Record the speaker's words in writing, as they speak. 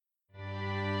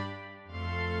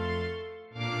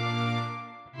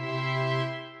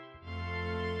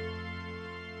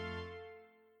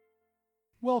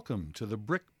Welcome to the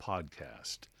Brick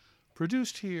Podcast,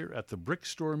 produced here at the Brick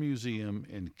Store Museum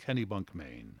in Kennebunk,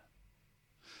 Maine.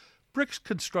 Bricks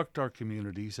construct our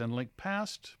communities and link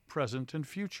past, present, and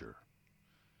future.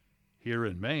 Here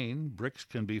in Maine, bricks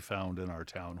can be found in our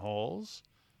town halls,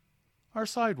 our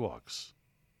sidewalks,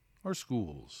 our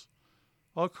schools,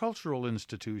 our cultural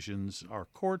institutions, our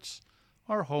courts,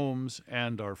 our homes,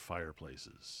 and our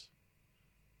fireplaces.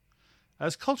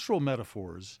 As cultural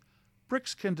metaphors,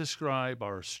 bricks can describe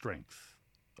our strength,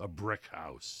 a brick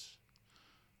house,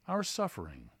 our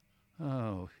suffering,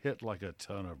 hit like a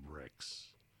ton of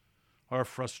bricks, our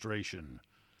frustration,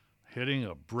 hitting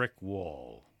a brick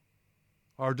wall,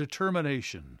 our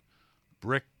determination,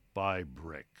 brick by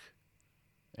brick,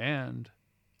 and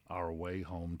our way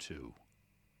home too.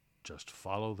 Just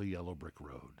follow the yellow brick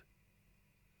road.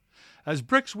 As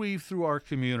bricks weave through our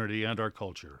community and our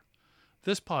culture,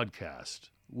 this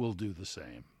podcast will do the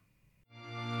same.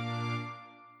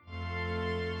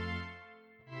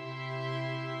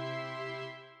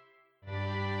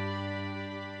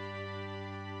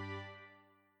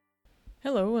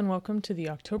 Hello and welcome to the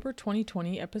October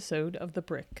 2020 episode of The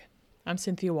Brick. I'm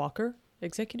Cynthia Walker,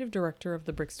 Executive Director of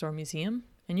the Brick Store Museum,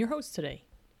 and your host today.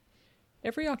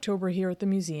 Every October here at the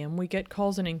museum, we get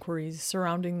calls and inquiries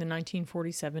surrounding the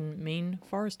 1947 Maine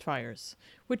forest fires,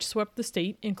 which swept the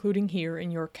state, including here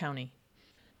in York County.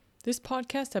 This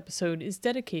podcast episode is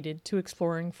dedicated to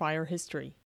exploring fire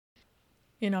history.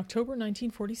 In October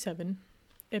 1947,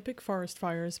 epic forest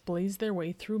fires blazed their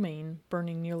way through Maine,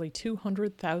 burning nearly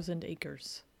 200,000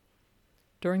 acres.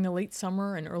 During the late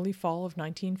summer and early fall of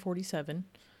 1947,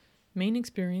 Maine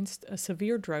experienced a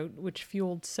severe drought which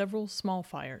fueled several small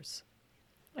fires.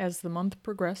 As the month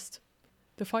progressed,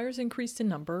 the fires increased in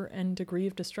number and degree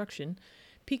of destruction,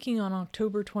 peaking on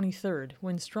October 23rd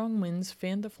when strong winds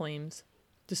fanned the flames,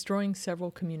 destroying several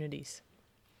communities.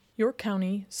 York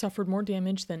County suffered more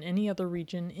damage than any other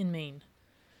region in Maine.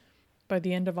 By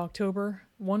the end of October,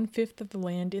 1/5 of the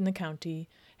land in the county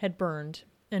had burned,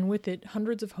 and with it,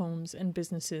 hundreds of homes and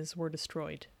businesses were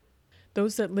destroyed.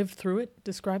 Those that lived through it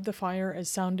described the fire as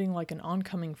sounding like an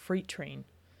oncoming freight train.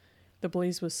 The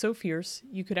blaze was so fierce,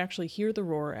 you could actually hear the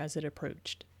roar as it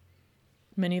approached.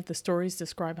 Many of the stories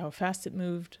describe how fast it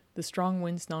moved. The strong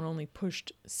winds not only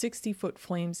pushed 60-foot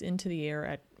flames into the air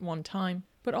at one time,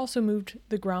 but also moved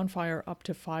the ground fire up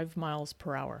to 5 miles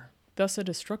per hour. Thus, a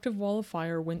destructive wall of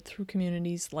fire went through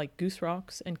communities like Goose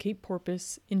Rocks and Cape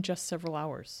Porpoise in just several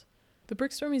hours. The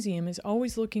Brick Store Museum is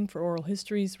always looking for oral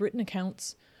histories, written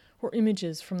accounts, or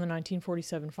images from the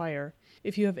 1947 fire.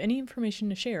 If you have any information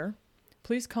to share,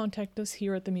 please contact us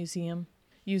here at the museum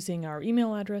using our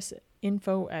email address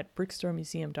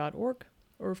info@brickstoremuseum.org,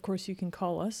 or of course you can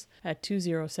call us at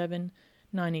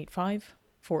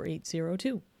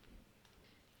 207-985-4802.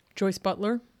 Joyce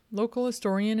Butler, local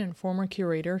historian and former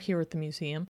curator here at the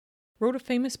museum, wrote a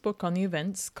famous book on the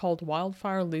events called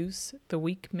Wildfire Loose, The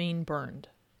Week Maine Burned.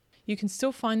 You can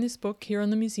still find this book here in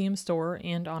the museum store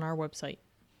and on our website.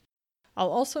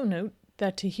 I'll also note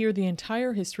that to hear the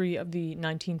entire history of the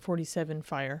 1947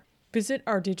 fire, visit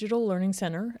our digital learning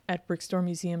center at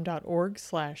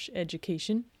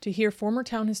brickstoremuseum.org/education to hear former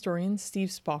town historian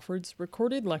Steve Spofford's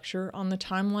recorded lecture on the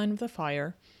timeline of the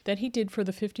fire that he did for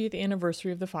the 50th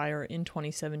anniversary of the fire in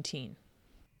 2017.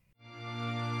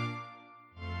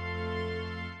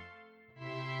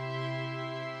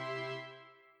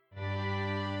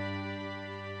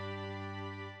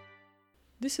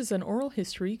 This is an oral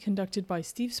history conducted by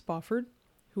Steve Spofford,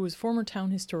 who was former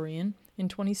town historian, in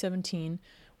 2017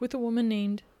 with a woman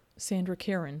named Sandra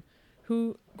Caron,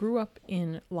 who grew up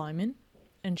in Lyman,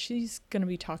 and she's going to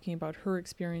be talking about her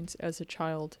experience as a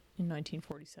child in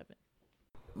 1947.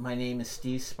 My name is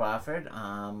Steve Spofford.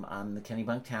 I'm the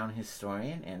Kennebunk town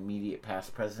historian and immediate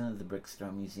past president of the Brick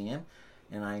Store Museum,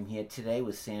 and I'm here today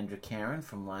with Sandra Caron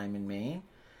from Lyman, Maine,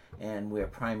 and we're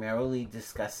primarily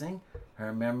discussing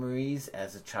her memories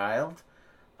as a child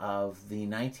of the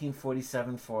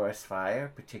 1947 forest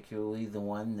fire, particularly the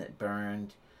one that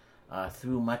burned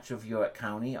through much of York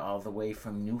County, all the way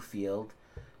from Newfield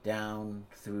down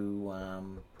through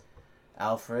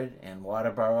Alfred and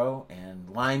Waterboro and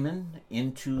Lyman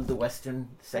into the western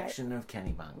section of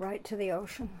Kennebunk. Right to the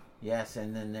ocean. Yes,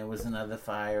 and then there was another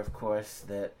fire, of course,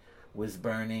 that was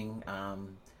burning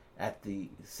at the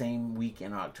same week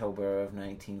in October of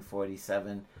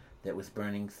 1947 that was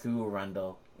burning through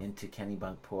Arundel into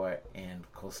Kennebunk Port and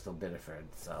coastal Biddeford.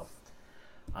 So,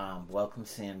 welcome,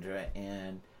 Sandra.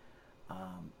 And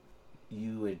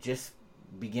you were just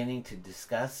beginning to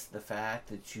discuss the fact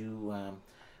that you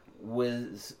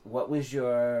what was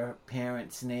your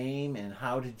parents' name, and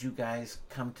how did you guys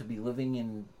come to be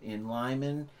living in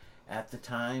Lyman at the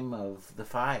time of the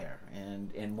fire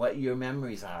and what your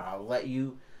memories are. I'll let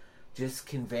you just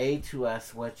convey to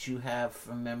us what you have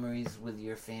from memories with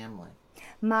your family.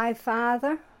 My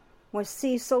father was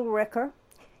Cecil Ricker.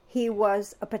 He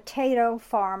was a potato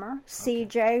farmer,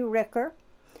 C.J. Ricker.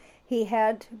 He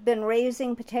had been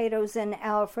raising potatoes in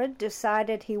Alfred,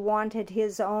 decided he wanted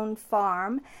his own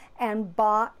farm, and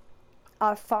bought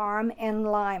a farm in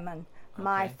Lyman. Okay.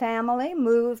 My family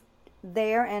moved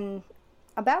there in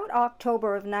about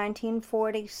October of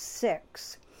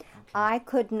 1946. Okay. I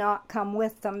could not come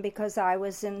with them because I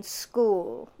was in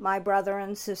school. My brother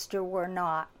and sister were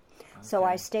not. Okay. So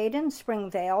I stayed in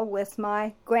Springvale with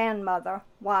my grandmother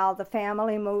while the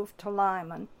family moved to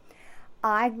Lyman.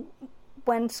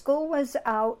 When school was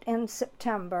out in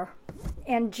September,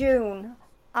 in June,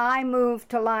 I moved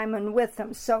to Lyman with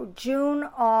them. So June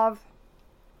of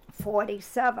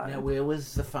 47. Now, where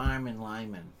was the farm in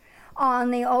Lyman?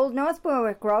 On the Old North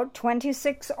Berwick Road,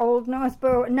 26 Old North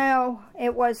Berwick. No,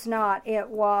 it was not. It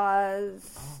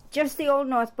was just the Old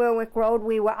North Berwick Road.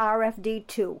 We were RFD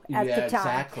 2 at the time.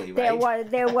 Exactly, right?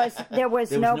 There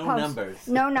was no numbers.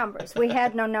 No numbers. We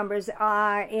had no numbers.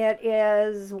 It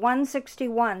is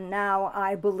 161 now,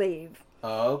 I believe.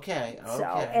 Okay.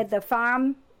 So the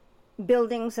farm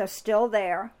buildings are still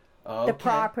there. Okay. The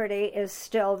property is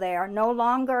still there. No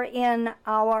longer in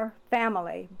our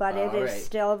family, but it is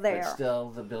still there. But still,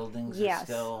 the buildings are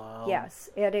still... Yes,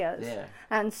 it is. Yeah.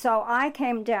 And so I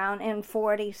came down in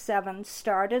 47,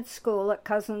 started school at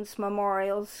Cousins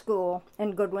Memorial School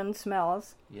in Goodwin's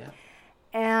Mills. Yeah.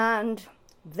 And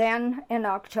then in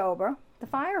October, the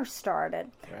fire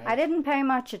started. Right. I didn't pay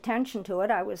much attention to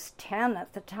it. I was 10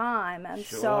 at the time, and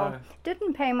so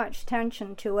didn't pay much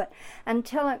attention to it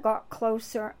until it got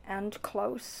closer and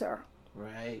closer.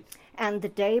 Right. And the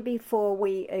day before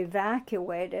we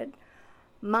evacuated,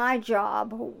 my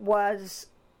job was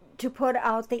to put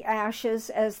out the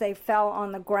ashes as they fell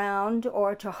on the ground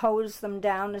or to hose them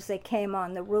down as they came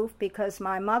on the roof, because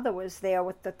my mother was there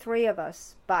with the three of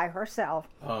us by herself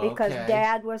because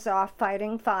Dad was off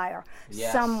fighting fire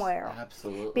somewhere.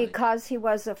 Absolutely. Because he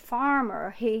was a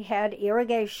farmer, he had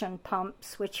irrigation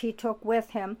pumps, which he took with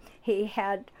him. He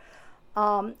had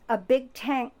a big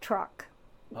tank truck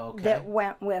that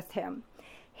went with him.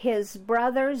 His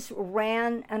brothers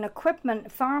ran an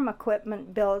farm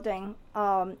equipment building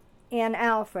in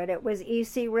Alfred. It was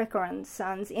E.C. Ricker and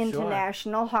Sons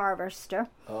International Harvester.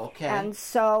 Okay. And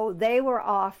so they were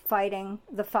off fighting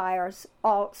the fires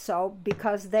also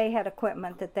because they had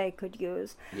equipment that they could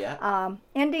use. Yeah.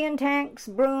 Indian tanks,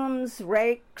 brooms,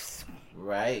 rakes.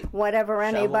 Right. Whatever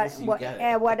Shovels,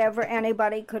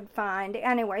 anybody could find.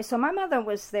 Anyway, so my mother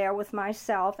was there with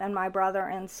myself and my brother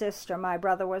and sister. My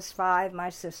brother was 5, my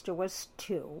sister was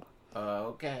 2.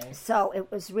 Okay. So it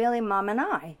was really Mom and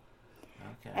I.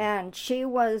 Okay. And she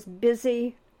was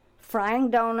busy frying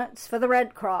donuts for the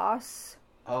Red Cross.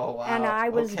 Oh, wow. And I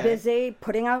was busy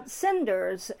putting out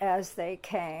cinders as they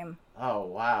came. Oh,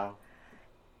 wow.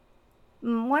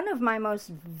 One of my most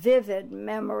vivid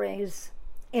memories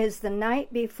is the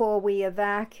night before we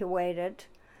evacuated.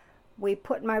 We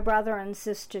put my brother and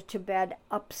sister to bed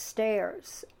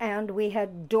upstairs, and we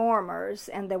had dormers,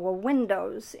 and there were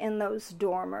windows in those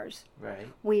dormers. Right.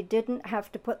 We didn't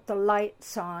have to put the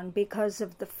lights on because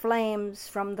of the flames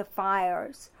from the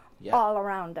fires all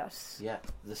around us. Yeah,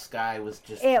 the sky was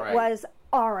just It bright. was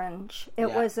orange.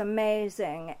 It was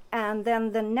amazing. And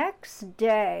then the next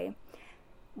day,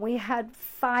 we had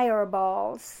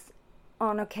fireballs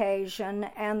on occasion,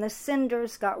 and the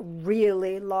cinders got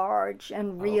really large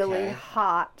and really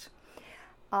hot.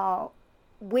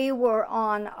 We were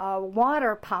on a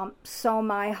water pump, so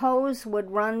my hose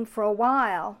would run for a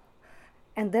while,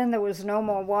 and then there was no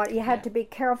more water. You had to be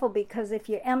careful because if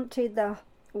you emptied the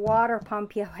water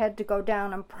pump, you had to go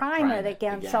down and prime it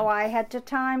again, so I had to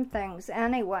time things.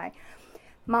 Anyway,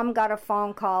 Mom got a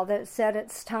phone call that said,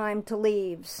 "It's time to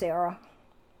leave, Sarah.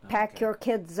 Pack your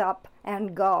kids up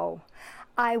and go."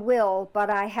 I will, but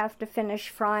I have to finish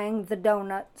frying the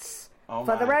donuts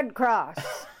for the Red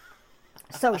Cross.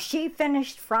 So she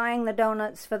finished frying the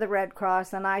donuts for the Red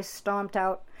Cross, and I stomped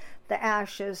out the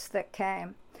ashes that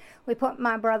came. We put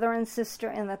my brother and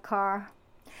sister in the car.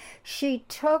 She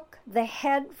took the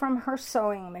head from her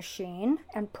sewing machine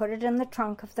and put it in the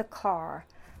trunk of the car.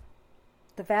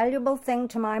 The valuable thing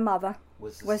to my mother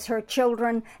was her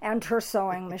children and her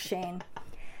sewing machine.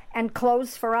 And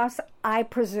clothes for us, I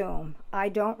presume. I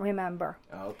don't remember.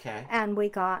 Okay. And we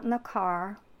got in the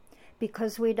car.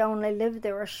 Because we'd only lived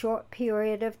there a short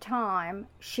period of time,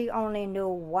 she only knew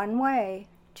one way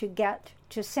to get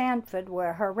to Sanford,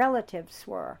 where her relatives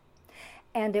were.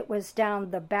 And it was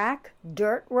down the back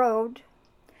dirt road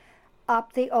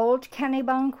up the old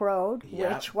Kennebunk Road,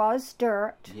 Yep. which was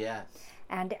dirt. Yes.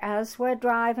 And as we're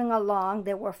driving along,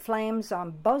 there were flames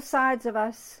on both sides of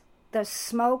us. The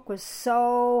smoke was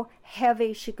so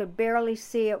heavy she could barely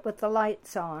see it with the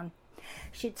lights on.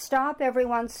 She'd stop every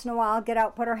once in a while, get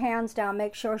out, put her hands down,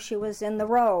 make sure she was in the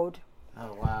road.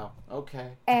 Oh, wow.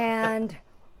 Okay. And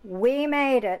we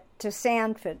made it to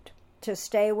Sanford to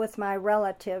stay with my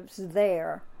relatives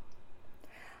there.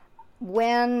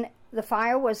 When the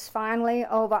fire was finally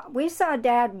over, we saw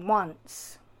Dad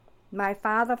once. My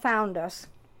father found us.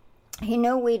 He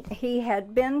knew he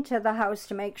had been to the house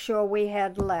to make sure we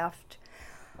had left.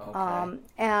 Okay.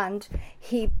 And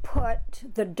he put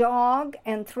the dog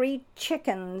and 3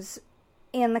 chickens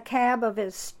in the cab of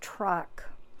his truck.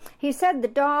 He said the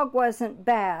dog wasn't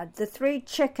bad. The 3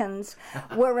 chickens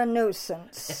were a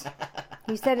nuisance.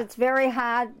 He said it's very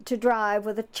hard to drive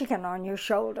with a chicken on your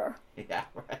shoulder. Yeah,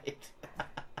 right.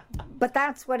 But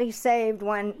that's what he saved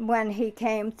when he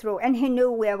came through. And he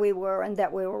knew where we were and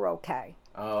that we were okay.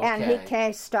 Okay. And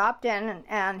he stopped in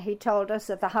and he told us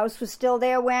that the house was still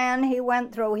there when he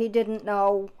went through. He didn't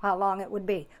know how long it would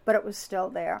be, but it was still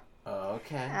there.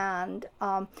 Okay. And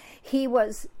he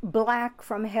was black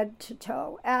from head to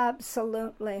toe,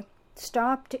 absolutely.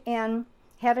 Stopped in,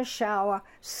 had a shower,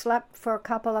 slept for a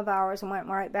couple of hours, and went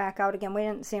right back out again. We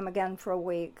didn't see him again for a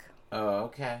week. Oh,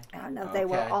 okay. And Okay. they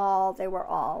were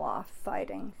all off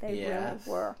fighting. They Yes.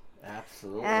 really were.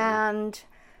 Absolutely. And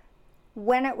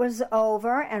when it was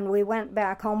over and we went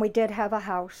back home, we did have a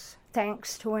house,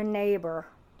 thanks to a neighbor.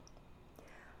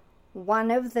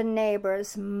 One of the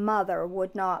neighbors' mother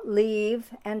would not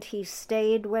leave, and he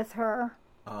stayed with her.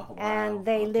 Oh, wow. And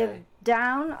they Okay. lived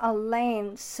down a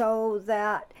lane so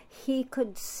that he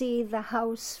could see the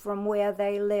house from where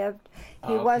they lived.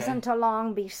 He Okay. wasn't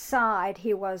along beside,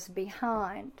 he was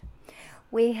behind.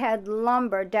 We had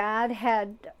lumber. Dad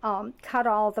had cut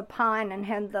all the pine and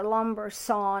had the lumber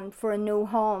sawn for a new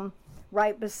home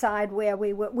right beside where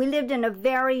we were. We lived in a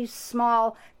very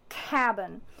small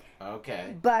cabin,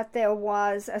 Okay. but there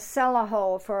was a cellar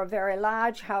hole for a very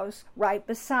large house right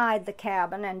beside the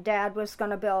cabin, and Dad was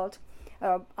going to build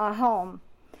a home.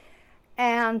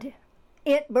 And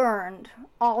it burned.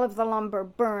 All of the lumber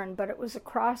burned, but it was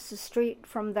across the street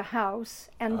from the house,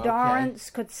 and Okay. Dorrance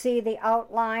could see the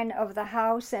outline of the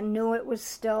house and knew it was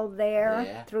still there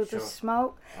Yeah, through the sure.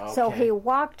 smoke. So Okay. he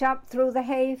walked up through the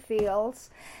hay fields,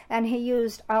 and he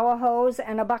used our hose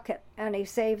and a bucket, and he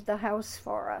saved the house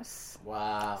for us.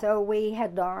 Wow. So we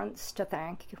had Dorrance to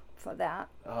thank for that.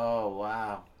 Oh,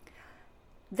 wow.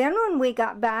 Then when we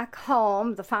got back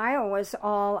home, the fire was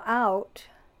all out,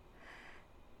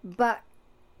 but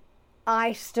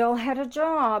I still had a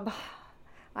job.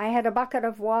 I had a bucket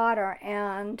of water,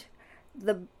 and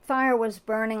the fire was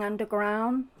burning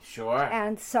underground, Sure.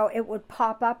 and so it would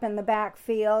pop up in the back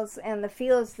fields, and the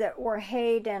fields that were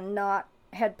hayed and not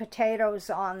had potatoes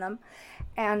on them,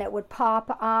 and it would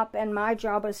pop up, and my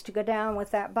job was to go down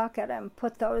with that bucket and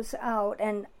put those out,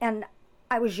 and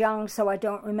I was young, so I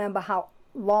don't remember how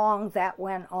long that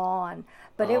went on,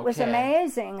 but it was Okay.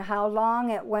 amazing how long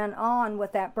it went on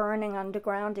with that burning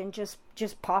underground and just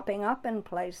popping up in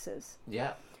places.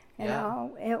 Yeah. You Yeah.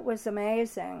 know, it was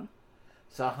amazing.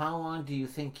 So how long do you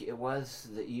think it was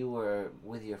that you were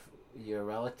with your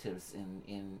relatives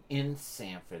in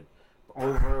Sanford?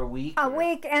 Over a week? A or-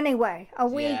 week anyway. A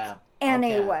week Yeah.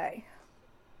 anyway.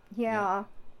 Yeah.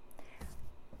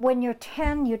 When you're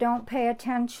 10, you don't pay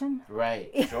attention.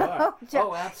 Right. You Sure. know,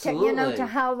 Oh, absolutely. You know, to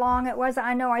how long it was.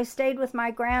 I know I stayed with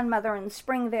my grandmother in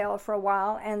Springvale for a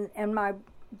while, and my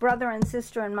brother and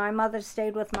sister and my mother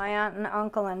stayed with my aunt and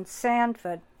uncle in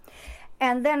Sanford.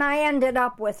 And then I ended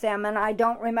up with them, and I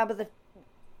don't remember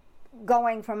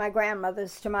going from my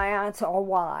grandmother's to my aunt's or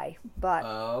why. But,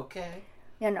 Okay.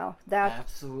 you know, that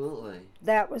Absolutely.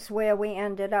 was where we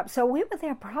ended up. So we were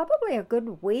there probably a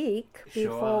good week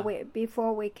Sure.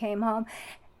 before we came home.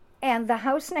 And the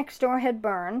house next door had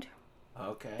burned.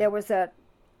 Okay. There was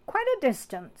quite a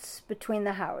distance between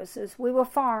the houses. We were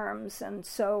farms, and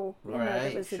so there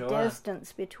Right, was a sure.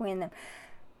 distance between them.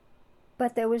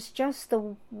 But there was just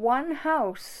the one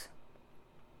house,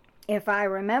 if I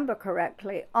remember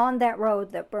correctly, on that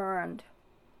road that burned.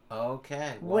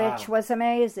 Okay. Wow. Which was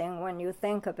amazing when you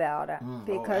think about it,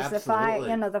 because the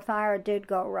fire did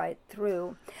go right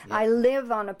through. Yeah. I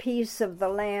live on a piece of the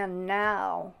land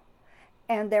now,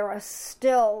 and there are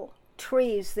still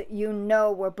trees that you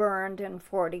know were burned in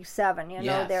 47. You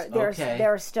know, Yes,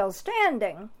 they're still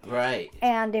standing. Right.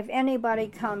 And if anybody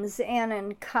comes in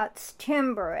and cuts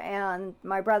timber, and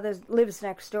my brother lives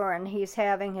next door, and he's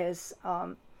having his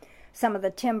some of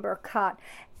the timber cut,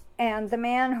 and the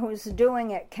man who's doing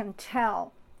it can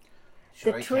tell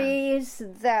Sure the he trees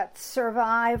that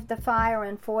survived the fire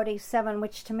in 47,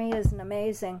 which to me is an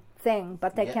amazing thing,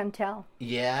 but they can tell.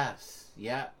 Yes,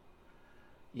 yeah.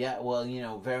 Yeah,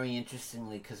 well, very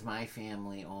interestingly, because my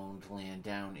family owned land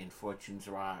down in Fortune's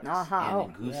Rocks and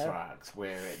in Goose Rocks,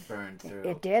 where it burned through.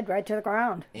 It did, right to the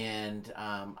ground. And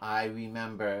I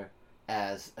remember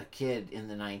as a kid in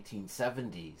the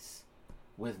 1970s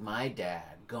with my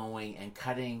dad going and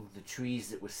cutting the trees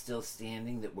that were still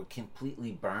standing that were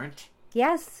completely burnt.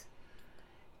 Yes.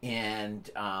 And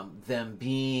them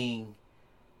being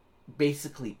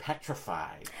basically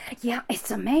petrified. Yeah,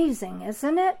 it's amazing,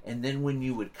 isn't it? And then when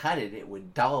you would cut it, it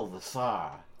would dull the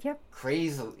saw. Yep.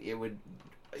 Crazy. It would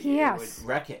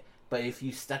wreck it. But if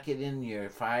you stuck it in your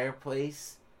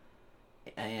fireplace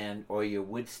or your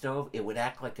wood stove, it would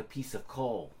act like a piece of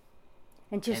coal.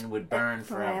 And would burn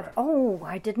forever. Oh,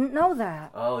 I didn't know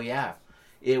that. Oh, yeah.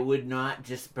 It would not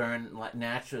just burn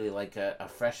naturally like a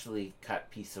freshly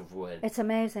cut piece of wood. It's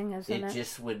amazing, isn't it? It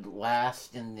just would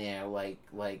last in there like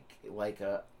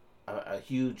a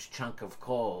huge chunk of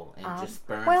coal and just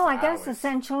burn well, for I guess hours.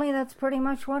 Essentially that's pretty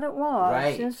much what it was,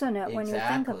 right. Isn't it, when you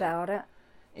think about it?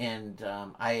 And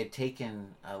I had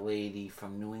taken a lady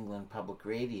from New England Public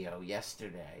Radio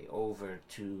yesterday over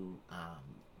to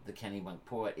the Kennebunk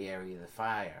Port area of the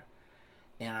fire,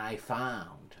 and I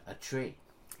found a tree.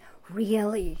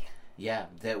 Really? Yeah,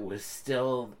 that was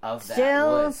still of that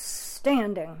still wood.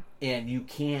 Standing. And you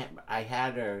can't. I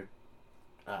had her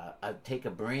take a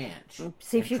branch,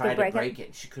 see if you could break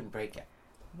it. She couldn't break it.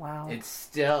 Wow. It's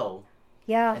still.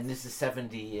 Yeah. And this is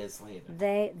 70 years later.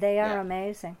 They are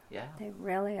amazing. Yeah. They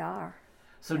really are.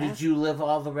 So did you live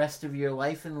all the rest of your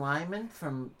life in Lyman?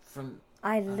 From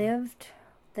I lived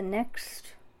the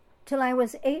next till I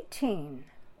was 18.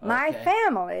 Okay. My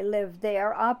family lived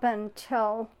there up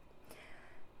until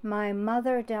my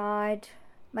mother died.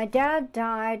 My dad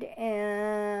died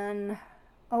in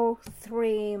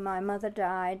 03. My mother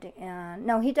died in...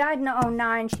 No, he died in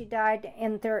 09. She died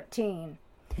in 13.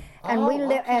 And we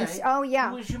lived... Oh,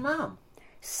 yeah. Who was your mom?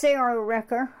 Sarah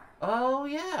Ricker. Oh,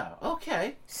 yeah.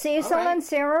 Okay. Cecil and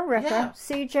Sarah Ricker. Yeah.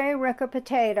 C.J. Ricker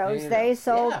Potatoes. They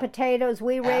sold potatoes.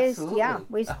 We raised... Absolutely.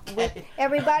 Yeah.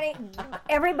 We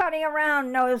everybody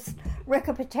around knows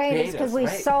Ricker Potatoes because we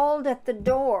sold at the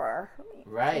door.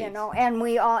 Right.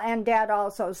 And Dad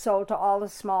also sold to all the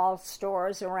small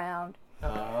stores around.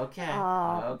 Okay.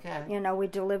 Okay. We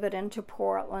delivered into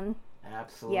Portland.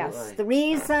 Absolutely. Yes. The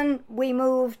reason we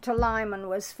moved to Lyman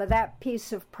was for that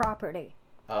piece of property.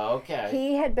 Okay.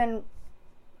 He had been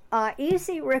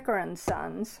E.C. Ricker and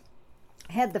Sons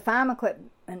had the farm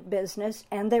equipment business,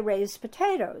 and they raised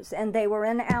potatoes, and they were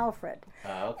in Alfred.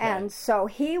 Okay. And so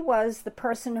he was the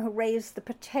person who raised the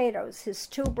potatoes. His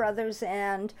two brothers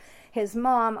and his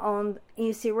mom owned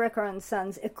E.C. Ricker and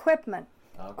Sons equipment.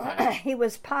 Okay. He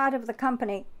was part of the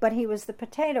company, but he was the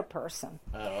potato person.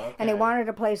 Okay. And he wanted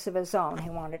a place of his own. He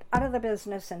wanted out of the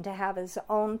business and to have his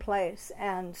own place.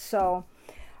 And so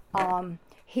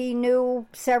he knew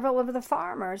several of the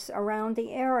farmers around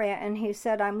the area, and he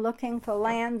said, I'm looking for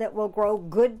land that will grow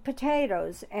good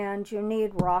potatoes, and you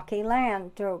need rocky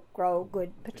land to grow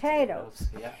good potatoes.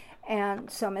 Yeah. And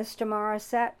so Mr.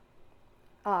 Morissette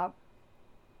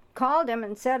called him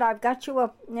and said, I've got you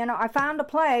I found a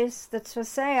place that's for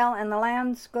sale and the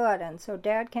land's good. And so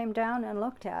Dad came down and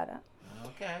looked at it.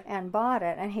 Okay. And bought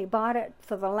it. And he bought it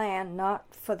for the land, not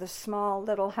for the small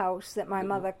little house that my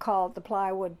mother called the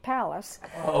Plywood Palace.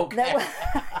 Okay.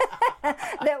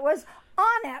 That was on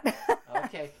it.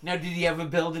 Okay. Now, did he ever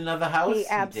build another house? He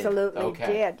absolutely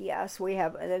did, yes.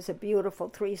 There's a beautiful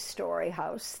 3-story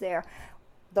house there.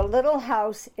 The little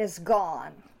house is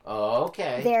gone. Oh,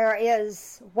 okay. There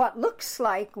is what looks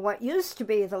like what used to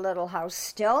be the little house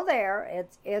still there.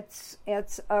 It's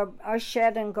a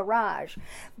shed and garage,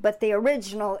 but the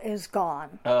original is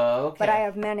gone. Oh, okay. But I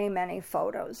have many, many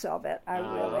photos of it. I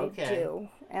really do.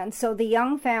 And so the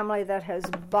Young family that has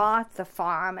bought the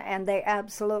farm, and they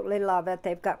absolutely love it.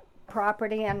 They've got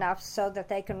property enough so that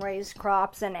they can raise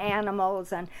crops and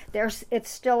animals, and it's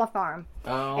still a farm.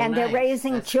 Oh, and they're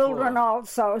raising children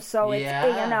also, so it's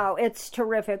it's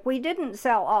terrific. We didn't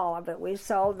sell all of it. We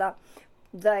sold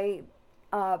the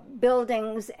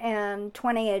buildings and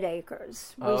 28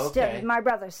 acres. My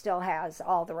brother still has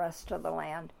all the rest of the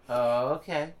land. Oh,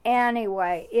 okay.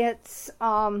 Anyway, it's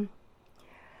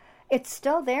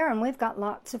still there, and we've got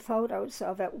lots of photos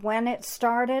of it. When it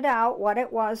started out, what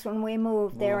it was when we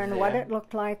moved there, and what it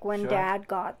looked like when Dad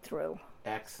got through.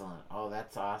 Excellent. Oh,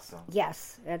 that's awesome.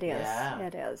 Yes, it is. Yeah.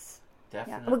 It is.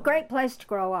 Definitely. Yeah. It was a great place to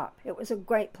grow up. It was a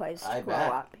great place to grow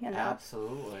up.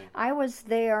 Absolutely. I was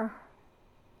there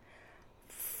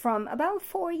from about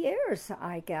 4 years,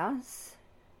 I guess.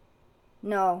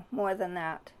 No, more than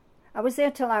that. I was there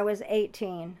till I was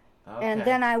 18. Okay. And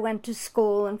then I went to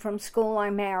school, and from school I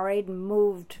married and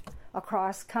moved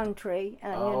across country,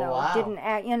 and wow. didn't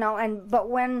act, but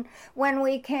when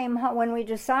we came home, when we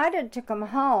decided to come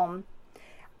home,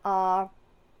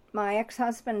 my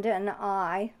ex-husband and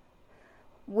I,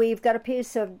 we've got a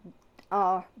piece of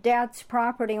Dad's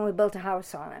property, and we built a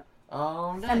house on it.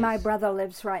 Oh, nice. And my brother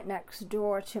lives right next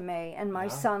door to me, and my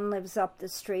son lives up the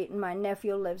street, and my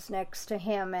nephew lives next to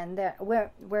him, and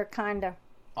we're kind of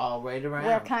all right around.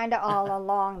 We're kind of all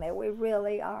along there. We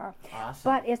really are. Awesome.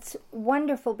 But it's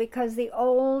wonderful because the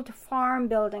old farm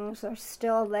buildings are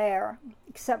still there,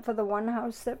 except for the one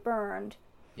house that burned.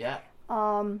 Yeah.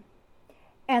 And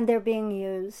they're being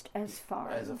used as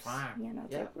farms. As a farm.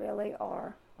 They really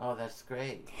are. Oh, that's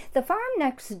great. The farm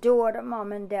next door to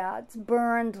Mom and Dad's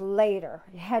burned later.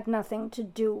 It had nothing to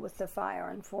do with the fire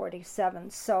in 47,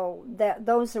 so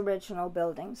those original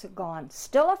buildings are gone.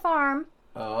 Still a farm.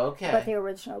 Oh, okay. But the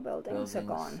original buildings are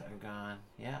gone.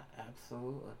 Yeah,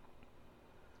 absolutely.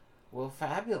 Well,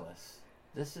 fabulous.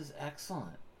 This is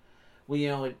excellent.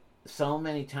 Well, so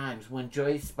many times when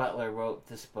Joyce Butler wrote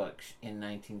this book in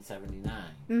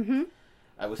 1979,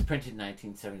 it was printed in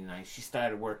 1979. She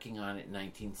started working on it in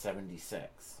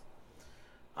 1976.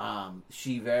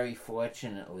 She very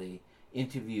fortunately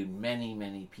interviewed many,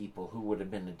 many people who would have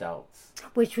been adults.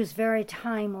 Which was very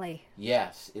timely.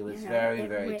 Yes, it was very,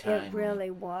 very timely. It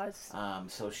really was.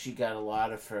 So she got a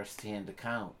lot of first-hand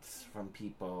accounts from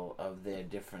people of their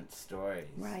different stories.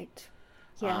 Right.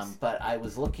 Yes. But I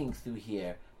was looking through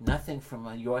here, nothing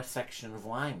from your section of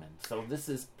Lyman. So this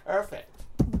is perfect.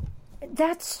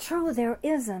 That's true. There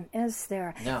isn't, is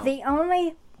there? No.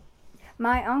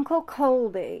 My Uncle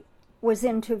Colby was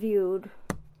interviewed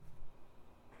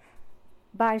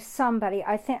by somebody.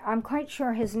 I'm quite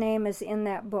sure his name is in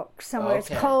that book somewhere.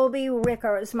 Okay. It's Colby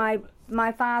Rickers, my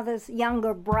father's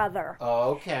younger brother.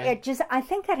 Oh, okay. I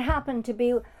think it happened to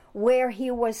be where he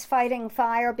was fighting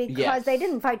fire because they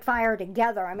didn't fight fire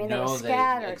together. I mean, they were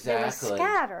scattered. Exactly. They were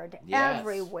scattered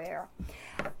everywhere.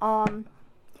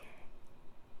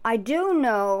 I do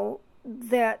know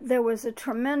that there was a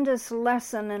tremendous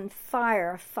lesson in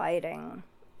firefighting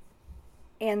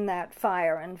in that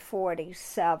fire in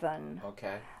 47.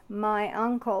 Okay. My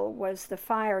uncle was the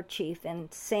fire chief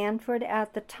in Sanford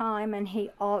at the time, and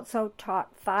he also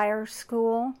taught fire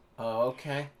school. Oh,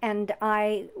 okay. And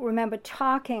I remember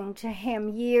talking to him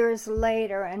years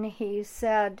later, and he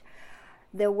said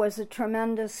there was a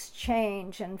tremendous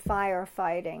change in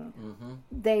firefighting. Mm-hmm.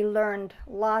 They learned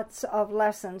lots of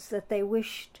lessons that they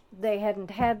wished they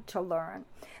hadn't had to learn.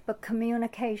 But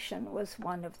communication was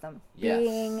one of them. Yes.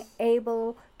 Being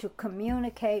able to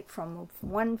communicate from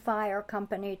one fire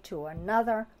company to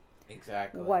another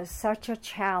was such a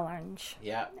challenge.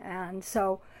 Yeah. And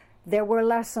so there were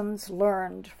lessons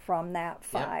learned from that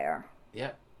fire.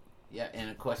 Yep. Yeah, and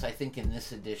of course, I think in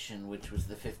this edition, which was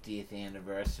the 50th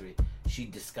anniversary, she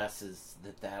discusses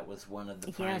that was one of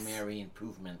the primary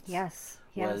improvements. Yes.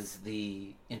 Was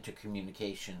the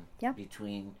intercommunication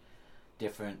between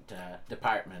different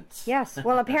departments. Yes.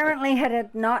 Well, apparently it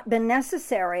had not been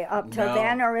necessary up till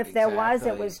then, or if there was,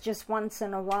 it was just once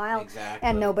in a while. Exactly.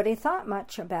 And nobody thought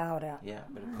much about it. Yeah,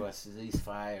 but of course, these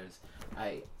fires,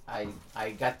 I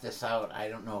got this out. I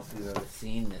don't know if you've ever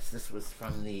seen this. This was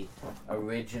from the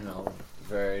original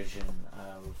version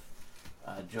of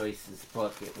Joyce's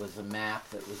book. It was a map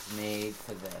that was made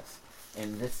for this.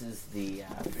 And this is the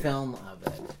film of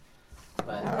it.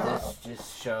 But this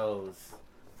just shows,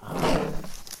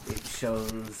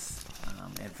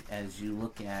 as you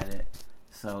look at it.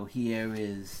 So here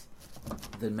is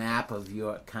the map of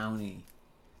York County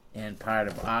and part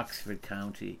of Oxford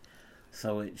County.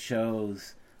 So it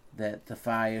shows that the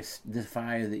fire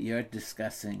that you're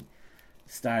discussing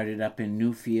started up in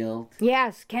Newfield.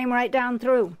 Yes, came right down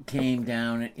through. Came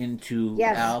down into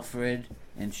Alfred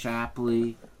and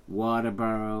Shapley,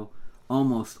 Waterboro,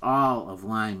 almost all of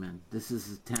Lyman. This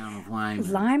is the town of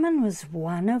Lyman. Lyman was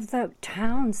one of the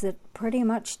towns that pretty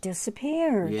much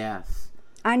disappeared. Yes.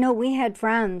 I know we had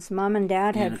friends. Mom and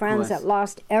Dad had friends that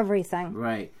lost everything.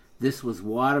 Right. This was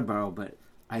Waterboro, but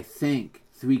I think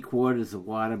 3/4 of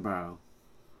Waterboro,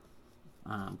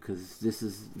 because this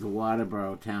is the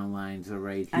Waterboro town lines are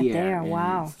right here. There,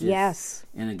 wow, yes.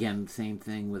 And again, same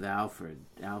thing with Alfred.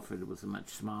 Alfred was a much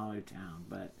smaller town,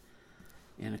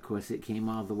 and of course it came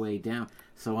all the way down.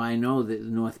 So I know that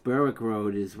North Berwick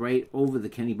Road is right over the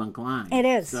Kennebunk line. It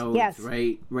is, so it's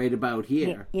right about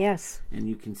here. Yes. And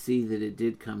you can see that it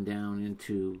did come down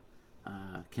into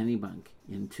Kennebunk,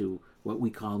 into what we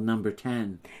call number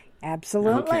 10.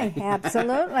 Absolutely, Okay.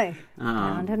 absolutely.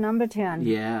 Down to number 10.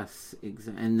 Yes,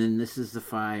 exactly. And then this is the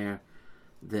fire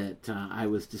that I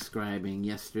was describing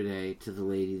yesterday to the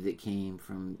lady that came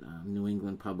from New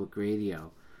England Public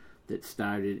Radio, that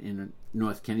started in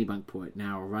North Kennebunkport,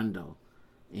 now Arundel,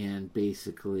 and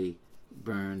basically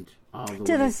burned all the way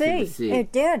To the sea. to the sea.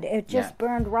 It did. It just Yeah.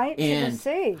 burned right to the And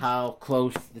sea. how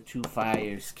close the two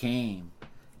fires came,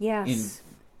 Yes.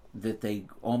 that they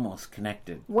almost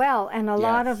connected. Well, and a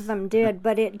lot Yes. of them did,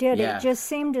 but it did. Yes. It just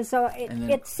seemed as though And then-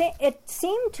 it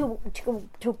seemed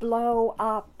to blow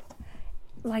up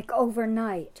like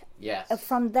overnight. Yes.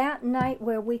 From that night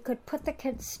where we could put the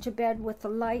kids to bed with the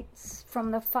lights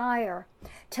from the fire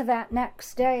to that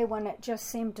next day when it just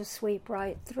seemed to sweep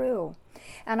right through.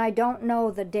 And I don't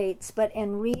know the dates, but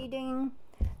in reading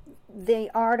the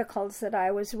articles that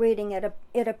I was reading,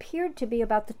 it appeared to be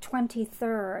about the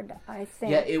 23rd, I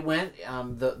think. Yeah, it went,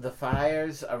 the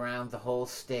fires around the whole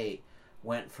state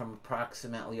went from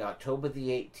approximately October the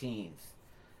 18th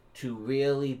to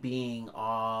really being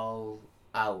all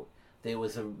out. There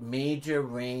was a major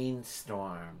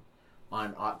rainstorm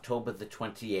on October the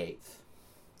 28th.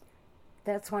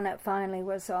 That's when it finally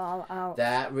was all out.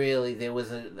 That really, there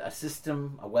was a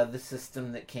weather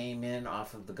system that came in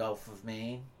off of the Gulf of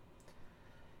Maine,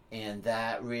 and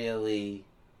that really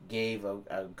gave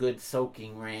a good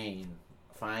soaking rain,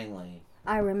 finally.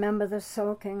 I remember the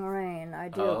soaking rain, I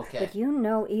do. Oh, okay. But you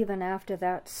know, even after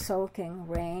that soaking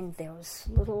rain, those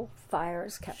little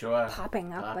fires kept Sure,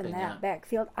 popping up in popping that up.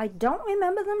 backfield. I don't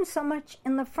remember them so much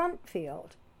in the front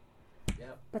field,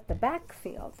 Yep. but the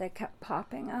backfield, they kept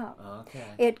popping up.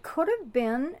 Okay. It could have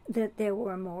been that there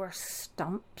were more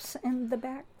stumps in the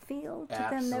backfield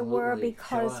than there were, Absolutely,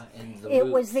 because sure, and the it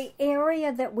was roots. the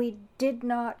area that we did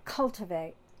not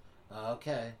cultivate.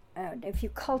 Okay. And if you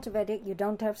cultivate it, you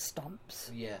don't have stumps.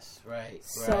 Yes, right.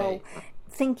 So, right.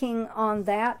 thinking on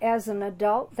that as an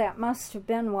adult, that must have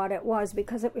been what it was,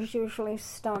 because it was usually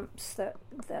stumps that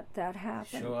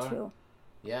happened Sure. to.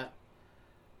 Yeah.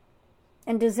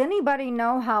 And does anybody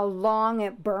know how long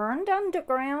it burned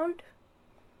underground?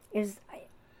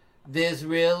 There's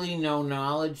really no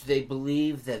knowledge. They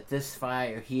believe that this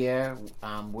fire here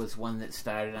was one that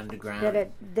started underground. That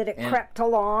it And crept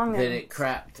along? That it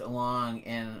crept along,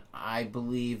 and I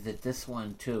believe that this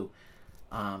one too,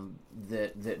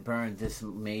 that burned this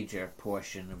major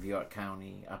portion of York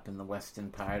County up in the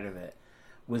western part of it,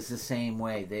 was the same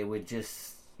way. They were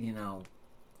just,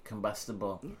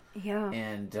 combustible. Yeah.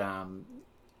 And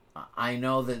I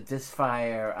know that this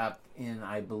fire up in,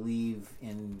 I believe,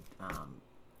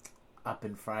 up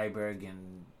in Freiburg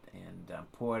and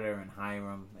Porter and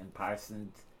Hiram and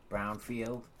Parsons,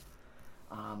 Brownfield,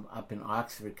 up in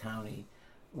Oxford County,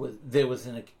 there was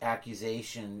an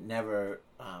accusation, never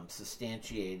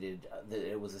substantiated, that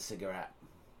it was a cigarette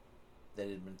that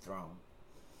had been thrown.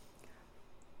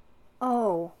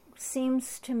 Oh,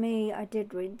 seems to me I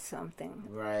did read something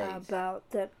Right. about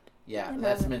that. Yeah, you know,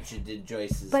 that's mentioned in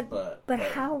Joyce's book. But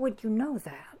how would you know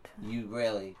that? You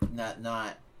really, not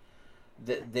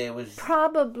that there was...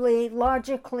 Probably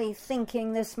logically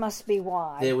thinking this must be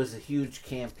why. There was a huge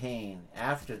campaign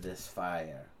after this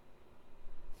fire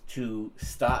to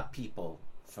stop people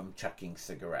from chucking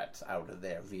cigarettes out of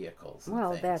their vehicles. And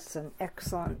Well, things. that's an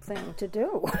excellent thing to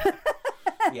do.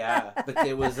 Yeah, but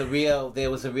there was a real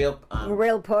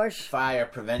Real push. fire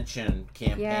prevention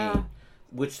campaign, Yeah.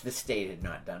 which the state had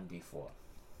not done before.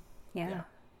 Yeah.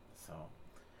 So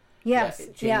Yes. yeah,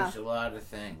 it Yeah. changed a lot of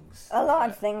things. A lot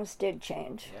of things did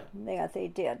change. Yeah, they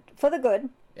did for the good.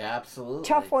 Yeah, absolutely.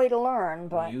 Tough way to learn,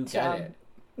 but You got it.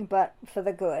 But for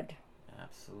the good.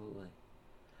 Absolutely.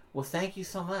 Well, thank you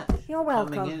so much. You're for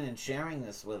welcome. coming in and sharing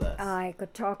this with us. I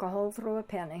could talk a hole through a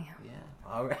penny. Yeah.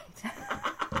 All right.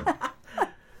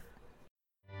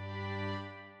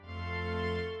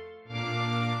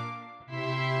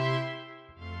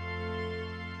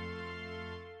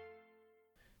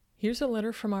 Here's a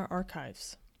letter from our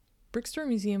archives. Brickstore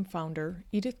Museum founder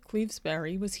Edith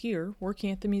Barry was here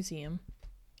working at the museum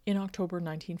in October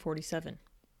 1947.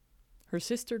 Her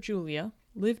sister Julia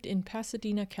lived in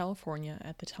Pasadena, California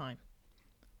at the time.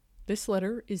 This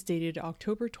letter is dated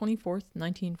October 24th,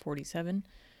 1947,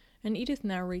 and Edith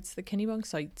narrates the Kennebunk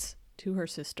sites to her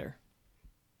sister.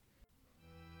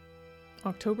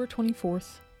 October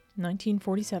 24th,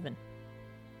 1947.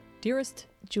 Dearest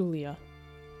Julia,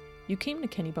 you came to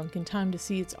Kennebunk in time to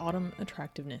see its autumn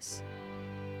attractiveness.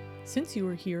 Since you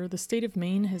were here, the state of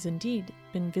Maine has indeed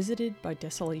been visited by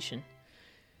desolation.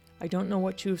 I don't know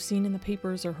what you have seen in the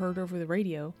papers or heard over the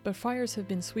radio, but fires have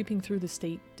been sweeping through the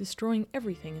state, destroying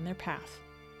everything in their path.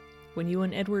 When you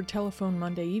and Edward telephoned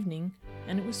Monday evening,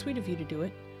 and it was sweet of you to do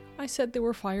it, I said there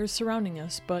were fires surrounding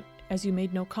us, but as you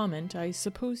made no comment, I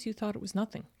suppose you thought it was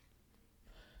nothing.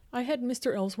 I had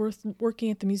Mr. Ellsworth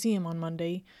working at the museum on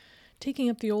Monday, taking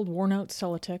up the old worn-out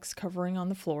Celotex covering on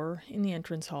the floor in the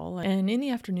entrance hall, and in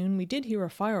the afternoon we did hear a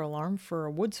fire alarm for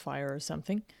a woods fire or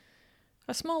something.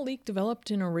 A small leak developed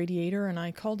in a radiator, and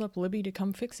I called up Libby to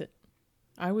come fix it.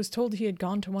 I was told he had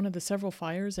gone to one of the several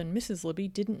fires, and Mrs. Libby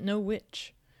didn't know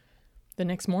which. The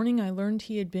next morning I learned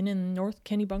he had been in North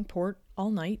Kennebunk Port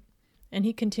all night, and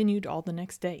he continued all the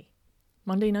next day.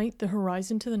 Monday night the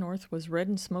horizon to the north was red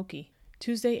and smoky.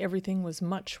 Tuesday everything was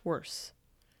much worse.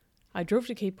 I drove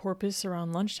to Cape Porpoise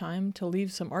around lunchtime to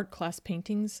leave some art class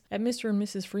paintings at Mr. and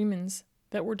Mrs. Freeman's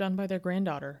that were done by their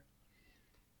granddaughter.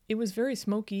 It was very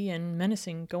smoky and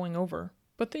menacing going over,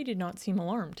 but they did not seem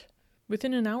alarmed.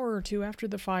 Within an hour or two after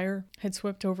the fire had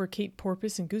swept over Cape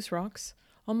Porpoise and Goose Rocks,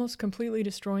 almost completely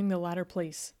destroying the latter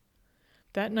place.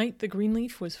 That night the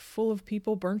Greenleaf was full of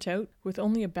people burnt out, with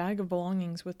only a bag of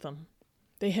belongings with them.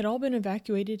 They had all been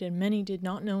evacuated, and many did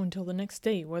not know until the next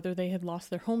day whether they had lost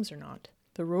their homes or not.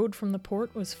 The road from the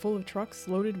port was full of trucks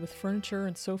loaded with furniture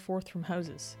and so forth from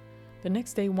houses. The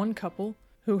next day one couple,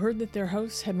 who heard that their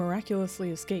house had miraculously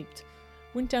escaped,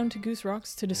 went down to Goose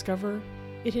Rocks to discover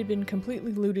it had been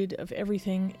completely looted of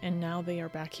everything, and now they are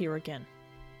back here again.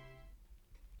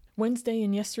 Wednesday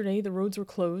and yesterday the roads were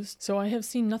closed, so I have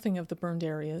seen nothing of the burned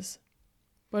areas.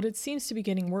 But it seems to be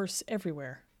getting worse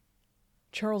everywhere.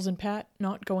 Charles and Pat,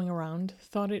 not going around,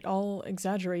 thought it all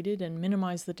exaggerated and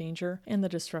minimized the danger and the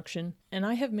destruction, and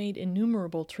I have made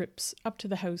innumerable trips up to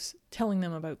the house telling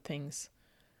them about things.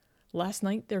 Last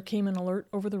night there came an alert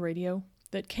over the radio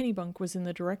that Kennebunk was in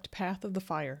the direct path of the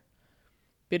fire.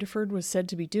 Biddeford was said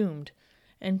to be doomed,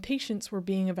 and patients were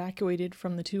being evacuated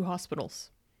from the 2 hospitals.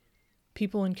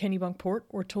 People in Kennebunk Port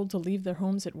were told to leave their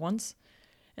homes at once,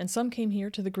 and some came here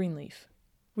to the Greenleaf.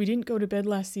 We didn't go to bed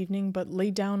last evening, but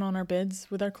lay down on our beds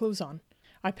with our clothes on.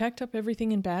 I packed up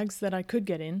everything in bags that I could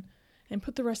get in, and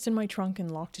put the rest in my trunk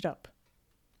and locked it up.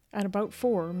 At about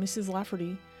 4, Mrs.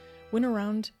 Lafferty went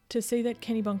around to say that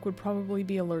Kennebunk would probably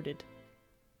be alerted.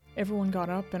 Everyone got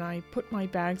up, and I put my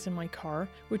bags in my car,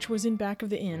 which was in back of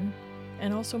the inn,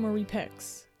 and also Marie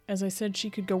Peck's, as I said she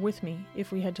could go with me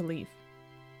if we had to leave.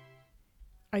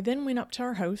 I then went up to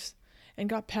our house and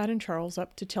got Pat and Charles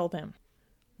up to tell them.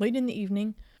 Late in the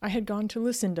evening, I had gone to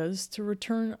Lucinda's to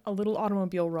return a little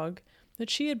automobile rug that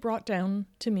she had brought down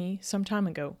to me some time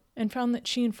ago, and found that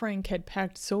she and Frank had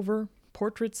packed silver,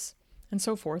 portraits, and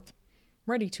so forth,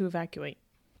 ready to evacuate.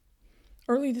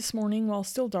 Early this morning, while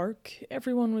still dark,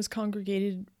 everyone was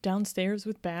congregated downstairs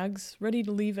with bags, ready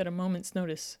to leave at a moment's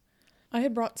notice. I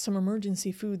had brought some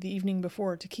emergency food the evening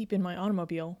before to keep in my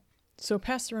automobile, so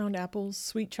passed around apples,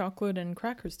 sweet chocolate, and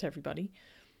crackers to everybody,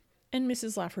 and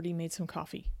Mrs. Lafferty made some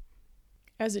coffee.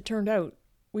 As it turned out,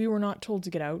 we were not told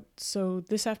to get out, so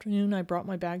this afternoon I brought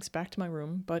my bags back to my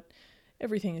room, but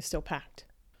everything is still packed.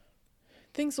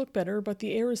 Things look better, but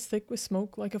the air is thick with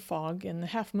smoke like a fog, and the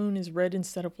half-moon is red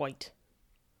instead of white.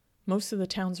 Most of the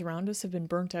towns around us have been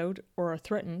burnt out or are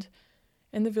threatened,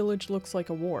 and the village looks like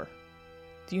a war.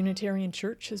 The Unitarian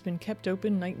Church has been kept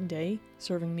open night and day,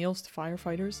 serving meals to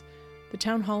firefighters. The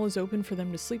town hall is open for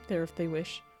them to sleep there if they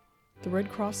wish. The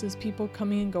Red Cross has people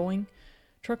coming and going.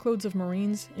 Truckloads of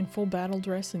Marines in full battle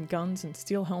dress and guns and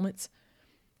steel helmets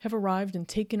have arrived and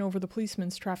taken over the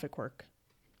policemen's traffic work.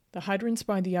 The hydrants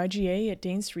by the IGA at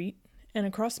Dane Street and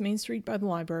across Main Street by the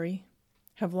library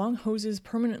have long hoses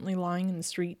permanently lying in the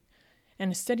street,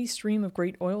 and a steady stream of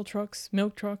great oil trucks,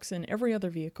 milk trucks, and every other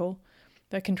vehicle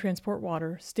that can transport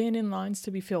water stand in lines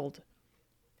to be filled,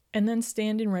 and then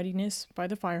stand in readiness by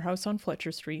the firehouse on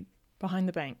Fletcher Street, behind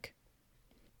the bank.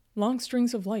 Long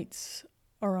strings of lights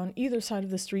are on either side of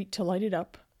the street to light it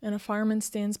up, and a fireman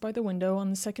stands by the window on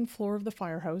the second floor of the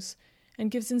firehouse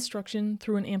and gives instruction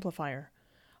through an amplifier.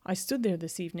 I stood there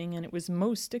this evening, and it was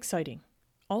most exciting.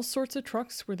 All sorts of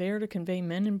trucks were there to convey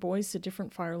men and boys to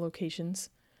different fire locations.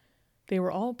 They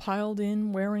were all piled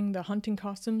in, wearing the hunting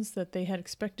costumes that they had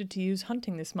expected to use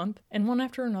hunting this month, and one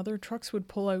after another trucks would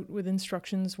pull out with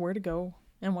instructions where to go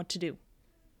and what to do.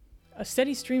 A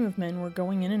steady stream of men were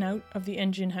going in and out of the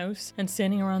engine house and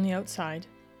standing around the outside,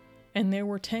 and there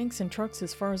were tanks and trucks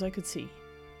as far as I could see.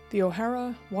 The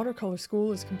O'Hara watercolor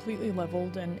school is completely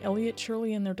leveled, and Elliot,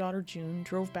 Shirley, and their daughter June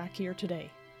drove back here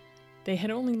today. They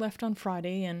had only left on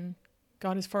Friday and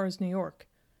got as far as New York.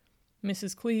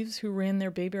 Mrs. Cleves, who ran their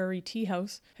Bayberry tea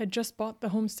house, had just bought the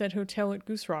Homestead Hotel at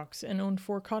Goose Rocks and owned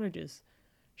 4 cottages.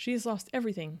 She has lost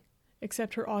everything,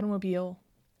 except her automobile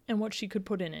and what she could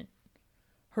put in it.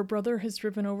 Her brother has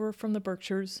driven over from the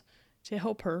Berkshires to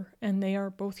help her, and they are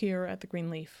both here at the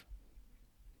Greenleaf.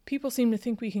 People seem to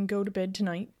think we can go to bed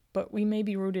tonight, but we may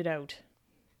be rooted out.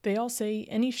 They all say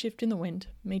any shift in the wind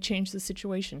may change the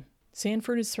situation.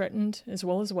 Sanford is threatened, as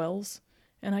well as Wells,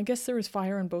 and I guess there is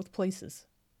fire in both places.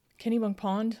 Kennebunk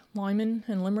Pond, Lyman,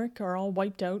 and Limerick are all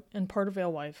wiped out and part of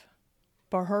Alewife.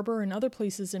 Bar Harbor and other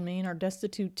places in Maine are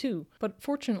destitute too, but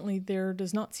fortunately there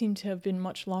does not seem to have been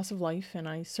much loss of life, and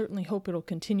I certainly hope it'll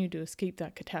continue to escape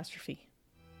that catastrophe.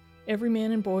 Every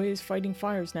man and boy is fighting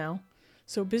fires now,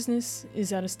 so business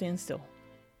is at a standstill.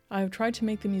 I have tried to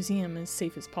make the museum as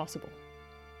safe as possible.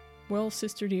 Well,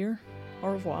 sister dear,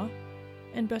 au revoir,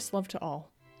 and best love to all.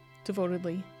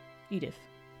 Devotedly, Edith.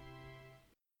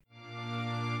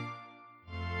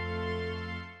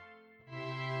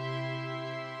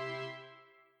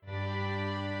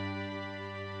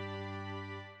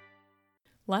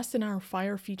 Last in our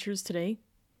fire features today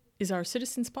is our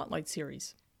Citizen Spotlight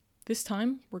series. This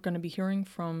time, we're going to be hearing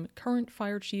from current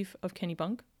Fire Chief of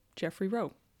Kennebunk, Jeffrey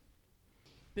Rowe.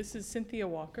 This is Cynthia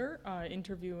Walker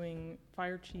interviewing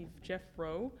Fire Chief Jeff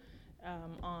Rowe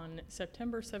on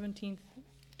September 17th,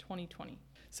 2020.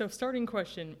 So starting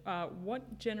question,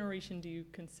 what generation do you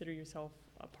consider yourself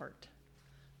a part?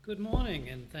 Good morning,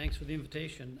 and thanks for the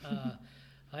invitation.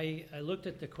 I looked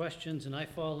at the questions, and I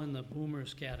fall in the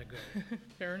boomers category.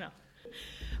 Fair enough.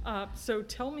 So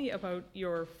tell me about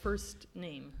your first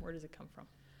name. Where does it come from?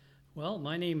 Well,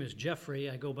 my name is Jeffrey.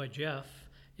 I go by Jeff,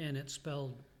 and it's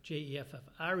spelled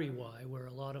Jeffrey, where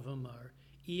a lot of them are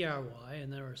ERY,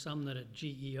 and there are some that are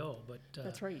GEO. But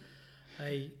That's right.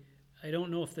 I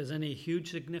don't know if there's any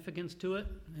huge significance to it.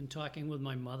 In talking with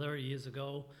my mother years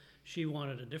ago, she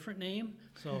wanted a different name,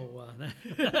 so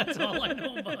that's all I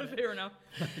know about it. Fair enough.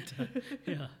 But,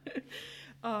 yeah.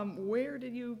 Where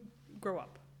did you grow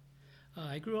up?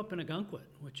 I grew up in Agunquit,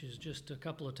 which is just a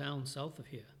couple of towns south of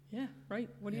here. Yeah, right.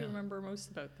 What do you Yeah. remember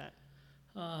most about that?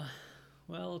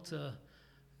 Well, it's a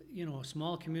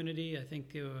small community. I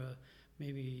think there were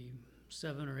maybe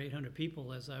 700 or 800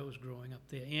 people as I was growing up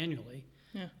there annually.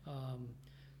 Yeah.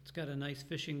 It's got a nice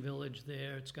fishing village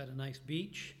there. It's got a nice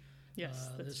beach. Yes,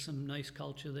 that's there's some nice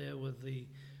culture there with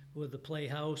the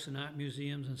playhouse and art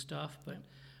museums and stuff. But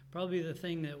probably the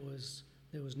thing that was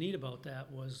neat about that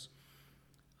was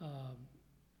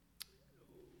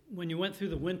when you went through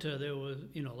the winter, there was,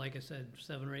 like I said,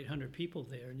 700 or 800 people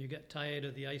there, and you got tired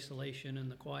of the isolation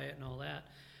and the quiet and all that.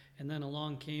 And then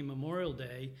along came Memorial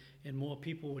Day, and more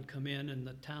people would come in, and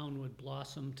the town would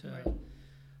blossom to,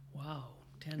 wow,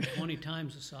 10, 20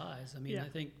 times the size. I mean, I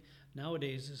think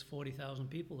nowadays there's 40,000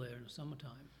 people there in the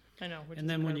summertime. I know. And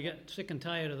then when you get sick and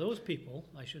tired of those people,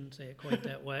 I shouldn't say it quite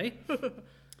that way,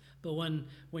 but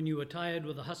when you were tired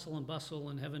with the hustle and bustle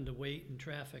and having to wait and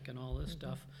traffic and all this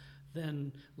stuff,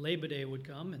 then Labor Day would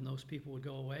come and those people would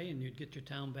go away and you'd get your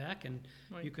town back and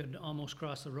you could almost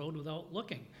cross the road without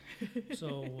looking.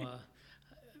 So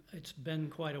it's been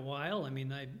quite a while. I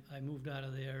mean, I moved out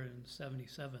of there in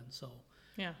 '77, so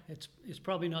yeah, it's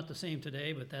probably not the same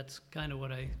today, but that's kind of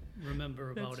what I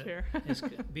remember about That's it. fair. It's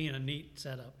being a neat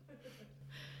setup.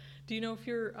 Do you know if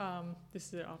your this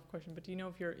is an off question, but do you know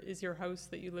if is your house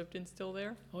that you lived in still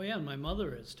there? Oh yeah, my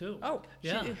mother is too. Oh,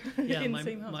 yeah, yeah. In my, the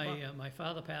same house. my, Wow. my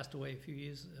father passed away a few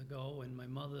years ago, and my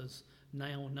mother's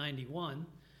now 91,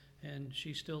 and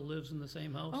she still lives in the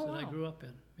same house that I wow. grew up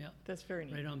in. Yeah, That's very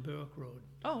neat. right on Berwick Road.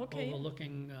 Oh, okay.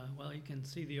 Overlooking, well, you can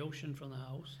see the ocean from the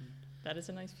house. And That is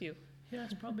a nice view. yeah,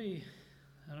 it's probably,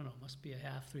 I don't know, must be a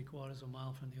half, 3/4 of a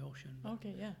mile from the ocean. but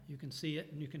Okay, yeah. You can see it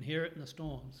and you can hear it in the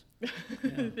storms.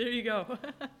 Yeah. There you go.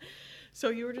 So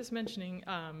you were just mentioning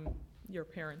your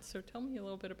parents. So tell me a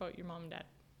little bit about your mom and dad.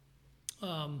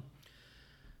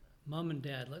 Mom and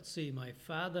Dad, let's see. My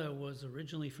father was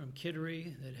originally from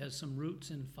Kittery, that has some roots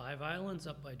in Five Islands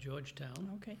up by Georgetown.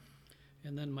 Okay.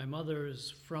 And then my mother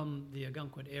is from the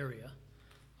Agunquit area.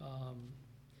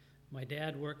 My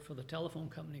dad worked for the telephone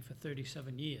company for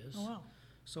 37 years. Oh, wow.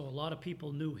 So a lot of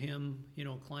people knew him,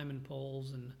 climbing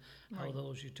poles and how Right.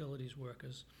 those utilities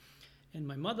workers. And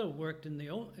my mother worked in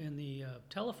the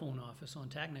telephone office on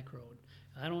Tacnic Road.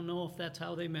 I don't know if that's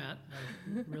how they met.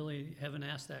 I really haven't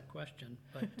asked that question.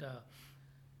 But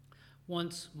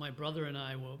once my brother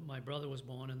was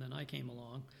born, and then I came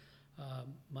along.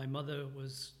 My mother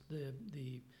was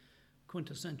the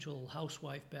quintessential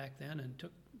housewife back then, and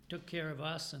took care of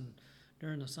us. And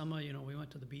during the summer, we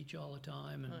went to the beach all the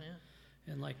time, and Oh,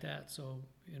 yeah. and like that. So,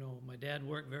 my dad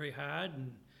worked very hard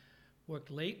and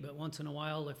worked late, but once in a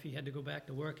while, if he had to go back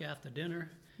to work after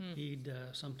dinner, he'd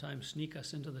sometimes sneak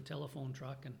us into the telephone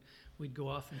truck and we'd go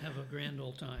off and have a grand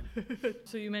old time.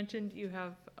 So you mentioned you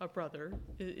have a brother.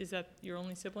 Is that your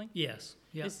only sibling? Yes,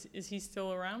 yeah. Is he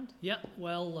still around? Yeah,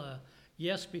 well,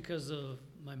 yes, because of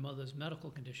my mother's medical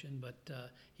condition, but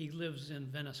he lives in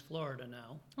Venice, Florida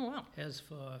now. Oh, wow. Has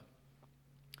for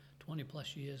 20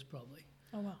 plus years probably.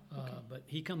 Oh, wow. Okay. But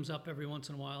he comes up every once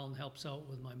in a while and helps out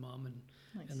with my mom,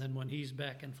 Nice. and then when he's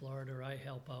back in Florida, I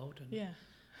help out, and Yeah.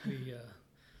 we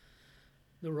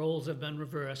the roles have been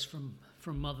reversed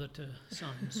from mother to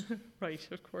sons. Right,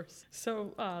 of course.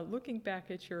 So, looking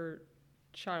back at your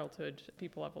childhood,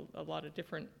 people have a lot of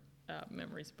different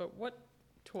memories, but what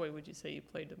toy would you say you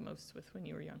played the most with when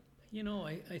you were young? You know,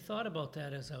 I thought about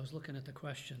that as I was looking at the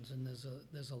questions, and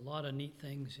there's a lot of neat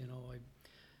things. You know,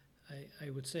 I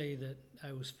would say that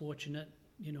I was fortunate,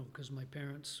 you know, because my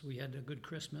parents, we had a good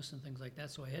Christmas and things like that,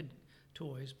 so I had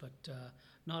toys, but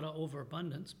not an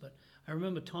overabundance. But I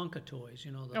remember Tonka toys,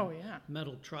 you know, the Oh, yeah.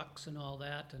 metal trucks and all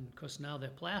that, and of course now they're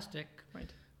plastic,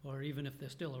 Right. or even if they're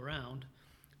still around.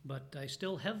 But I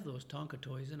still have those Tonka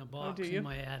toys in a box do you? in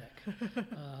my attic.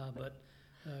 But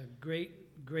great,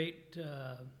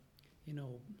 you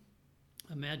know,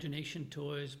 imagination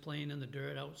toys, playing in the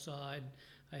dirt outside.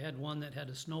 I had one that had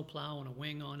a snow plow and a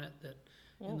wing on it that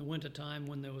in the wintertime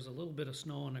when there was a little bit of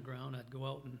snow on the ground, I'd go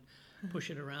out and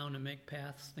push it around and make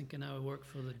paths thinking I would work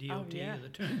for the DOT yeah. or the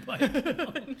turnpike. You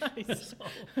know? Nice.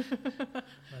 But,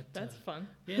 That's fun.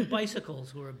 yeah,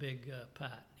 bicycles were a big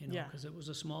part, you know, Yeah. because it was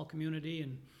a small community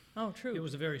and Oh, true. it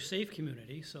was a very safe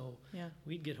community, so Yeah.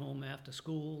 we'd get home after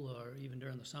school or even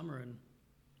during the summer and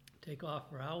take off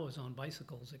for hours on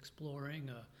bicycles, exploring,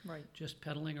 Right. just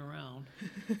pedaling around.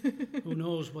 Who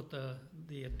knows what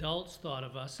the adults thought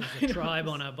of us as a tribe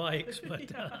on our bikes,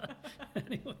 but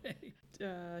anyway.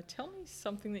 Tell me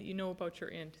something that you know about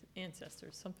your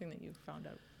ancestors, something that you found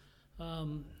out.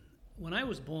 When I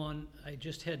was born, I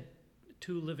just had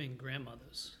 2 living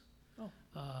grandmothers. Oh.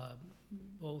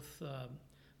 Both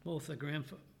the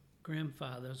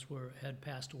grandfathers had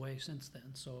passed away since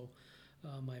then. So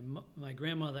my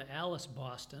grandmother Alice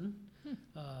Boston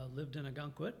lived in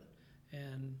Agunquit,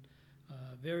 and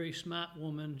very smart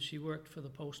woman. She worked for the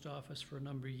post office for a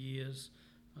number of years.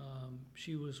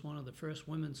 She was one of the first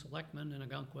women selectmen in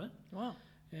Agunquit. Wow.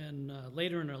 And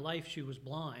later in her life, she was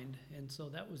blind, and so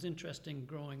that was interesting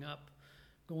growing up,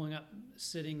 going up,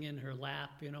 sitting in her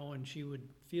lap, you know, and she would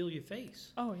feel your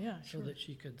face Oh, yeah, so sure. that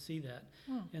she could see that.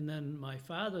 Oh. And then my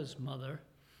father's mother,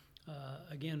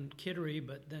 again, Kittery,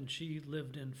 but then she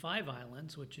lived in Five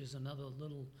Islands, which is another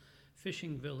little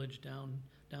fishing village down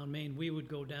Maine. We would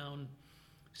go down,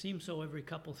 seemed so every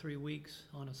 3 weeks.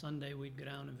 On a Sunday, we'd go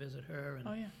down and visit her, and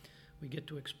Oh, yeah. we get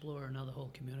to explore another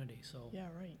whole community. So, Yeah,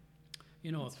 right.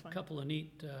 you know, That's a fun. couple of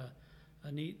neat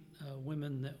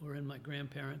women that were in my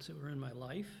grandparents that were in my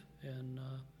life, and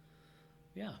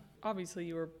yeah. Obviously,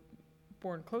 you were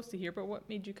born close to here, but what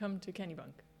made you come to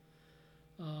Kennebunk?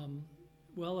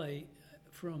 Well,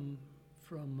 from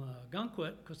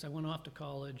Gunquit, because I went off to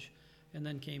college and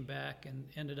then came back and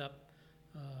ended up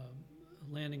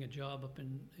landing a job up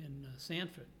in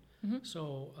Sanford. Mm-hmm.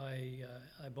 So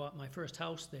I bought my first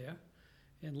house there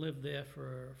and lived there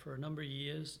for a number of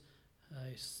years.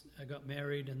 I got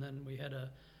married, and then we had a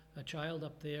child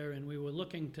up there, and we were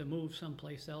looking to move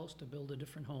someplace else to build a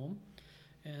different home.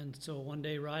 And so one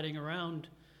day riding around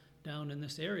down in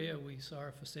this area, we saw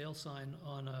a for sale sign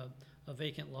on a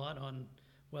vacant lot on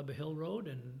Weber Hill Road,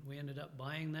 and we ended up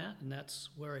buying that, and that's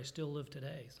where I still live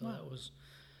today. So Wow. that was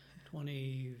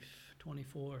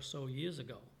 24 or so years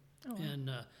ago. Oh, wow.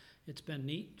 And it's been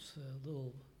neat. It's a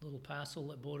little parcel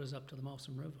that borders up to the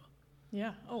Mawson River.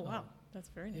 Yeah. Oh, So, wow. That's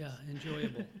very nice. Yeah,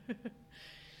 enjoyable.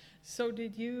 So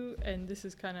did you, and this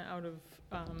is kind of out of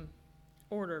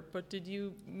order, but did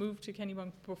you move to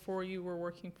Kennebunk before you were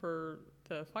working for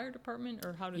the fire department,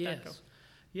 or how did that go?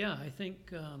 Yeah, I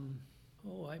think,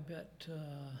 I bet,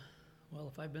 well,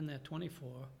 if I've been there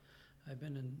 24, I've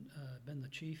been the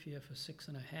chief here for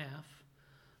 6.5.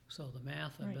 So the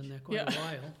math, I've Right. been there quite Yeah. a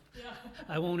while. Yeah.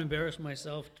 I won't embarrass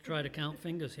myself to try to count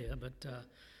fingers here, but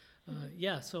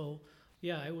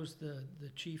I was the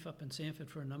chief up in Sanford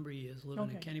for a number of years, living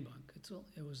in Okay. Kennebunk.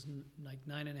 It was like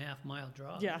 9.5 mile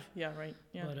drive. Yeah, right.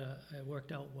 Yeah. But it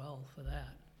worked out well for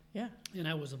that. Yeah. And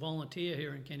I was a volunteer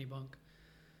here in Kennebunk,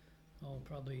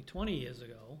 probably 20 years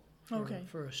ago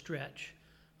for a stretch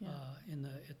Yeah.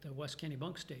 at the West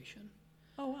Kennebunk station.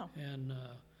 Oh, wow. And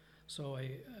so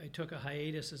I took a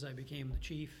hiatus as I became the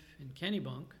chief in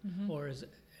Kennebunk, Mm-hmm. or as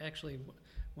actually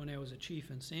when I was a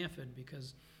chief in Sanford,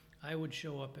 because I would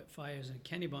show up at fires in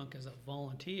Kennebunk as a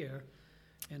volunteer,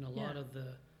 and a lot of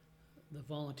the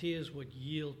volunteers would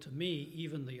yield to me,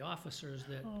 even the officers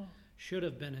that Oh, should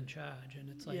have been in charge. And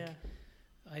it's like yeah.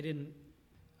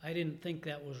 I didn't think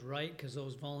that was right because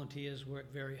those volunteers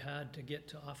worked very hard to get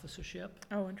to officership.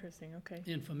 Oh, interesting. Okay.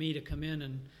 And for me to come in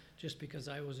and just because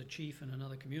I was a chief in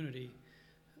another community,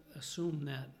 assume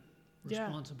that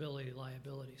responsibility,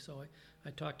 liability. So I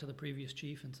talked to the previous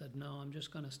chief and said, no, I'm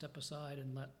just going to step aside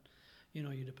and let,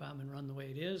 your department run the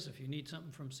way it is. If you need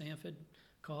something from Sanford,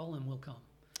 call and we'll come.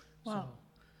 Wow.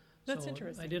 That's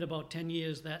interesting. I did about 10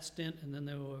 years that stint, and then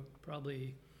there were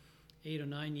probably 8 or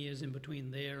 9 years in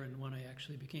between there and when I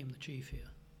actually became the chief here.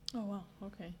 Oh, wow.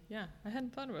 Okay. Yeah, I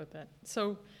hadn't thought about that.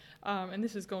 So, and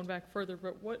this is going back further,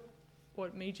 but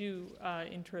what made you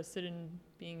interested in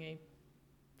being a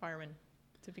fireman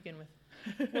to begin with?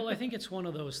 Well, I think it's one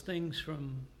of those things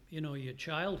from, your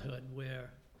childhood where,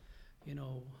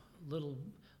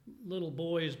 little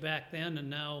boys back then and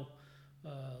now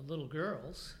little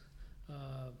girls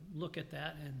look at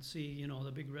that and see,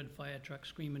 the big red fire truck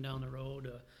screaming down the road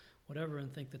or whatever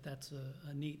and think that that's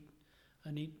a neat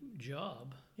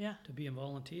job to be a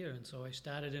volunteer. And so I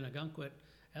started in Agunquit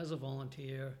as a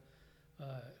volunteer.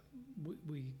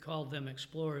 We called them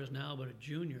explorers now, but a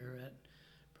junior at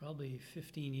probably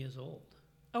 15 years old.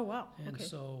 Oh, wow. And okay.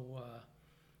 so,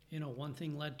 one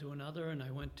thing led to another, and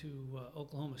I went to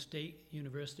Oklahoma State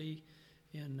University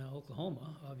in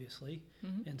Oklahoma, obviously,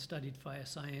 and studied fire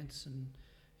science and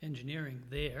engineering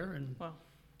there. And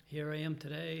here I am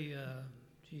today,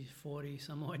 40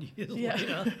 some odd years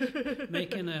later,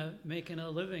 making a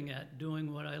living at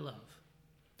doing what I love.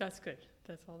 That's good.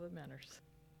 That's all that matters.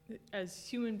 As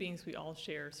human beings, we all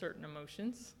share certain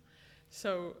emotions.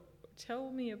 So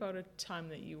tell me about a time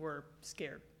that you were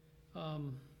scared. I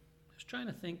was trying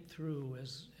to think through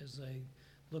as I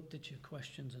looked at your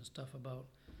questions and stuff about,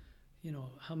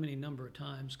 how many number of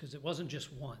times, because it wasn't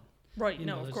just one. Right,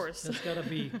 of course. There's got to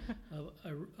be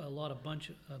a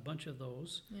bunch of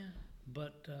those. Yeah.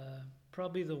 But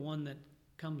probably the one that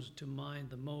comes to mind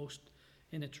the most,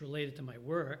 and it's related to my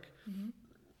work,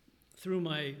 through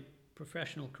my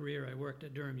professional career, I worked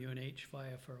at Durham UNH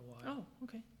Fire for a while. Oh,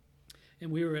 okay.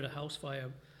 And we were at a house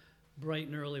fire bright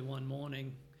and early one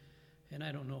morning, and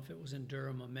I don't know if it was in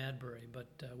Durham or Madbury, but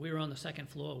we were on the second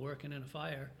floor working in a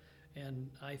fire, and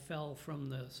I fell from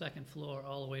the second floor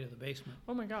all the way to the basement.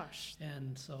 Oh my gosh.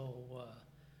 And so,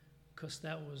 because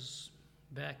that was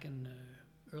back in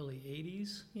the early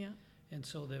 80s, and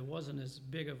so there wasn't as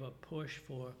big of a push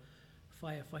for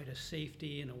firefighter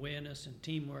safety and awareness and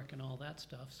teamwork and all that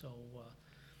stuff. So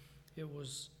it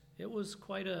was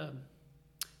quite a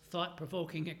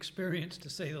thought-provoking experience, to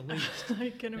say the least. I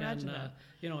can imagine that.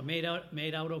 It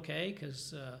made out okay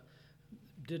because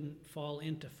didn't fall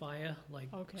into fire like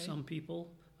some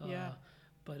people.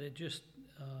 But it just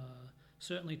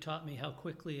certainly taught me how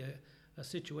quickly a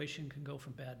situation can go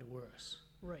from bad to worse.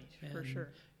 Right, for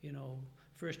sure.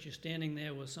 First you're standing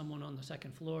there with someone on the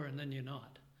second floor, and then you're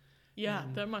not. Yeah,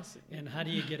 that must. And how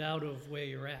do you get out of where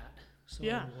you're at? So,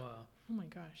 oh my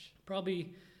gosh.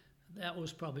 That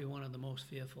was probably one of the most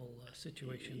fearful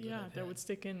situations. Yeah, that would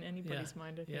stick in anybody's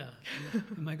mind, I think. Yeah.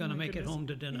 Am I going to make it home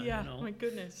to dinner? Yeah, my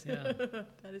goodness. Yeah.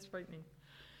 That is frightening.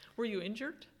 Were you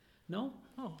injured? No.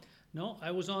 Oh. No,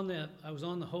 I was on the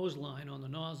hose line on the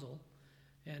nozzle,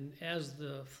 and as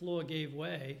the floor gave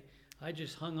way, I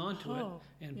just hung onto it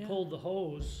and pulled the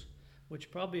hose, which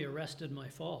probably arrested my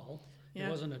fall. It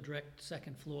wasn't a direct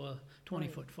second floor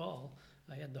 20-foot fall.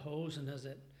 I had the hose, and as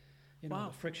it, the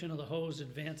friction of the hose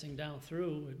advancing down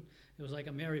through, it was like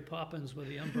a Mary Poppins with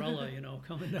the umbrella,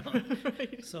 coming down.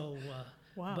 Right. So,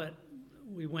 but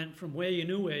we went from where you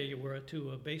knew where you were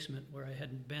to a basement where I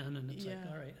hadn't been, and it's like,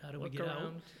 all right, how do we get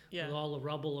out? With all the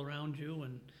rubble around you,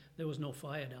 and there was no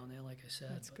fire down there, like I said.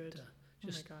 That's good. Oh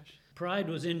my gosh. Pride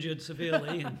was injured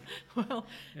severely. And, well,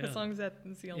 as long as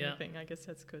that's the only thing, I guess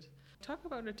that's good. Talk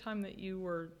about a time that you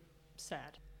were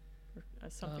sad, or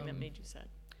something that made you sad.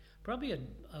 Probably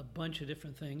a bunch of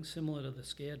different things, similar to the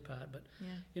scared part. But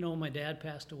my dad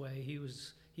passed away. He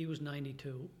was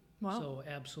 92. Wow. So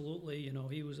absolutely,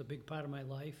 he was a big part of my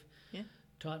life. Yeah.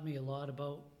 Taught me a lot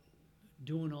about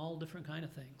doing all different kind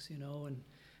of things,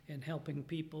 and helping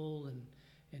people,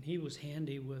 and he was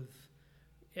handy with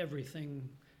everything,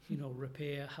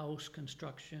 repair, house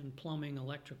construction, plumbing,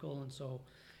 electrical, and so,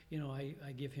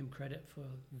 I give him credit for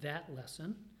that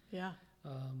lesson. Yeah.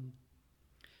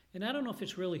 And I don't know if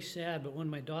it's really sad, but when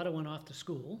my daughter went off to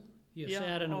school, you're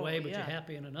sad in a way, but you're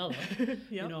happy in another,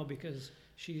 because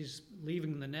she's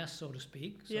leaving the nest, so to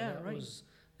speak. So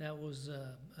that was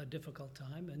a difficult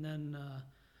time. And then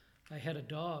I had a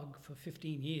dog for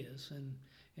 15 years,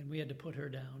 and we had to put her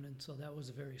down, and so that was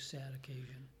a very sad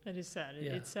occasion. It is sad.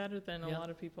 It's sadder than a lot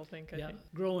of people think, I think.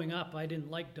 Growing up, I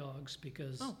didn't like dogs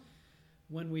because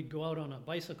when we'd go out on our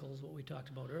bicycles, what we talked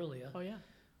about earlier,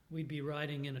 we'd be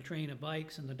riding in a train of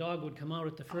bikes, and the dog would come out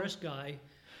at the first guy,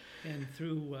 and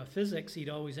through physics, he'd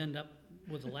always end up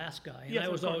with the last guy. And Yes, I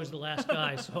of was course. always the last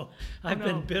guy, so I've no.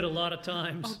 been bit a lot of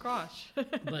times. Oh gosh.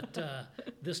 But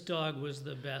this dog was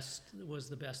the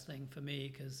best thing for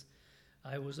me because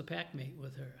I was a pack mate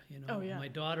with her. You know, Oh, yeah. My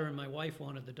daughter and my wife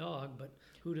wanted the dog, but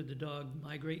who did the dog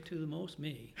migrate to the most?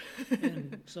 Me.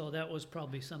 And so that was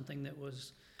probably something that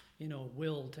was,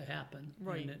 willed to happen.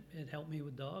 Right. And it helped me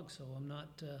with dogs, so I'm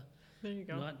not There you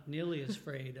go. not nearly as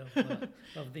afraid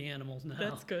of the animals now.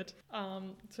 That's good.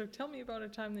 So tell me about a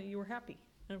time that you were happy.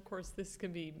 And of course, this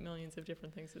can be millions of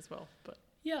different things as well. But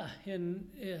Yeah, and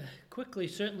quickly,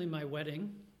 certainly my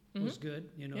wedding was good.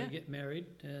 Yeah. You get married,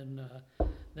 and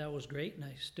that was great. And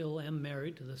I still am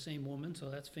married to the same woman, so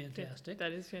that's fantastic.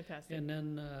 that is fantastic. And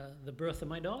then the birth of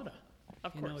my daughter.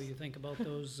 Of course. You think about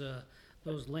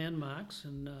those landmarks,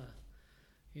 and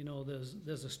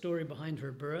there's a story behind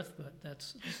her birth, but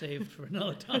that's saved for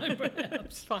another time, perhaps.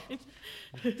 It's fine.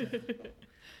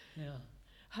 Yeah,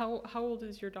 How old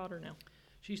is your daughter now?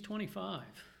 she's 25.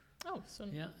 Oh, so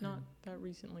Yeah, not and- that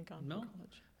recently gone No. to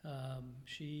college.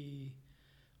 She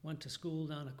went to school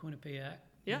down at Quinnipiac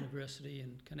Yeah. University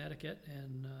in Connecticut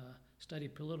and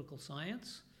studied political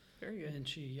science. Very good. And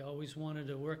she always wanted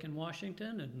to work in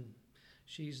Washington, and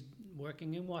she's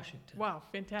working in Washington. Wow,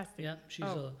 fantastic. Yeah,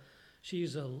 Oh.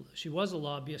 she was a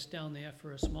lobbyist down there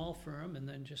for a small firm, and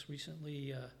then just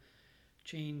recently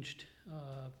changed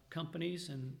companies,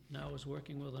 and now is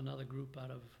working with another group out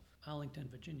of Arlington,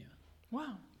 Virginia.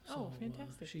 Wow. So, Oh,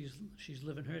 fantastic. she's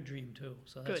living her dream too,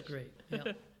 so that's Good. great.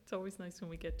 Yeah. It's always nice when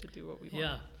we get to do what we want.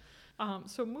 Yeah.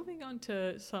 So moving on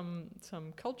to some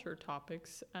culture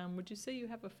topics, would you say you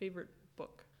have a favorite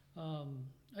book?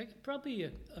 Probably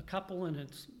a couple, and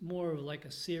it's more of like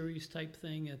a series type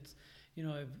thing. It's,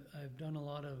 I've done a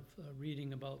lot of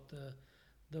reading about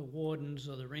the wardens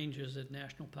or the rangers at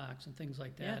national parks and things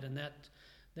like that, Yeah. and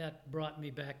that brought me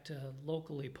back to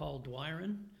locally Paul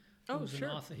Dwyron, Oh, who's sure.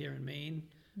 an author here in Maine.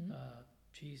 Mhm.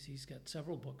 He's got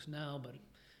several books now, but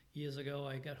years ago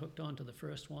I got hooked onto the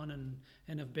first one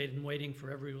and have been waiting for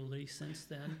every release since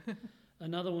then.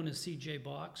 Another one is C.J.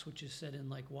 Box, which is set in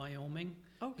like Wyoming.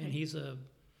 Okay. And he's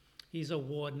a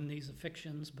warden. These are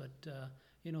fictions, but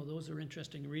those are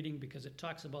interesting reading because it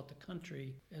talks about the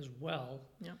country as well.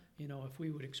 Yeah. If we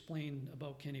would explain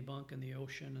about Kennebunk and the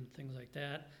ocean and things like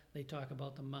that, they talk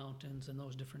about the mountains and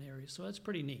those different areas. So that's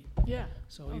pretty neat. Yeah.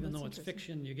 So Oh, even that's though it's interesting.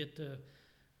 fiction, you get to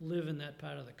live in that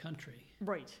part of the country.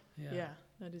 Right. Yeah. Yeah,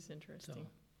 that is interesting.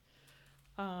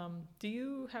 Do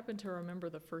you happen to remember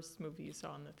the first movie you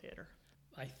saw in the theater?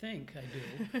 I think I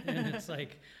do. And it's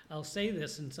like, I'll say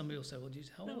this and somebody will say, well,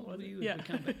 geez, how No, old was were it? you? Yeah.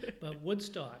 But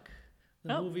Woodstock,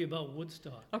 the Oh. movie about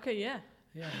Woodstock. Okay, yeah.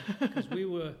 Yeah, because we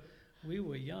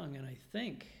were young, and I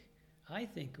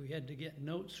think we had to get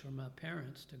notes from our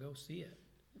parents to go see it.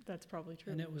 That's probably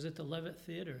true. And it was at the Levitt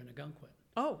Theater in Agunquit,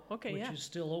 Oh, okay, which yeah. is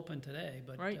still open today.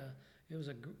 But Right. it was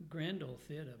a grand old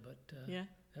theater, but Yeah.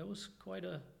 that was quite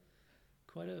a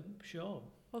show.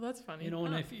 Well, that's funny. And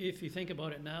Huh. if you think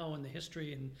about it now and the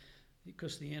history, and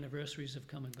because the anniversaries have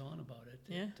come and gone about it,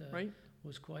 Yeah, it right.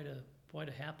 was quite a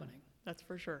happening. That's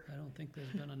for sure. I don't think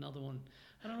there's been another one.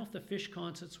 I don't know if the Fish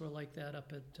concerts were like that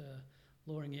up at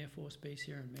Loring Air Force Base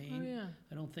here in Maine. Oh, yeah.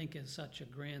 I don't think it's such a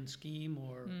grand scheme,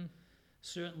 or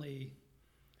certainly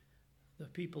the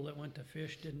people that went to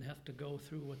Fish didn't have to go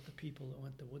through what the people that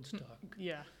went to Woodstock.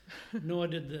 Yeah. Nor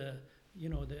did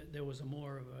there was a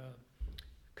more of a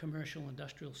commercial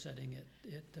industrial setting at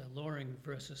Loring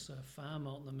versus a farm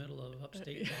out in the middle of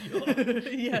upstate New York.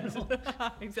 Yes,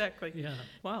 exactly. Yeah.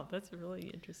 Wow, that's a really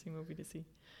interesting movie to see.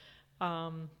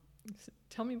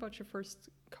 Tell me about your first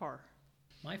car.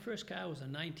 My first car was a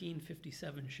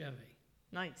 1957 Chevy.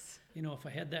 Nice. If I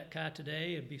had that car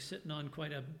today, it'd be sitting on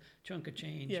quite a chunk of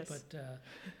change. Yes. But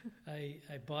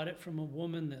I bought it from a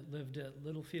woman that lived at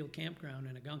Littlefield Campground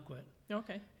in Agunquit,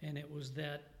 Okay. and it was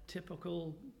that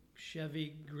typical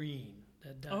Chevy green,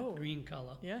 that dark Oh. green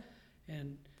color. Yeah.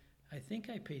 And I think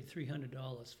I paid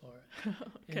 $300 for it.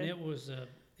 And Okay. it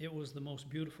was the most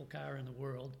beautiful car in the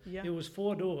world. Yeah. It was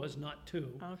 4 doors, not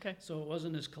 2. Okay. So it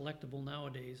wasn't as collectible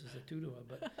nowadays as a 2-door,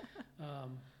 but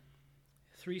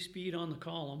 3-speed on the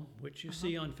column, which you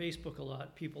see on Facebook a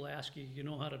lot. People ask you, you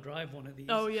know how to drive one of these?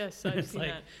 Oh, yes, I've It's seen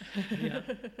like- that.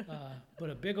 Yeah, but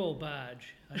a big old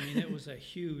barge. I mean, it was a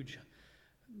huge,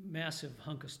 massive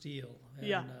hunk of steel. And,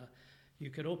 Yeah.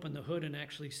 you could open the hood and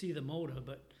actually see the motor,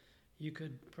 but you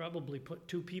could probably put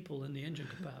 2 people in the engine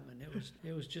compartment.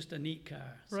 It was just a neat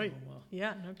car. Right. So,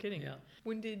 Yeah, no kidding. yeah.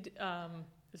 When did,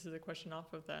 this is a question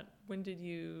off of that, when did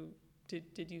you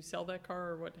sell that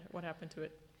car, or what happened to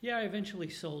it? Yeah, I eventually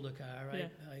sold a car. Yeah.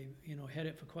 I had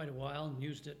it for quite a while and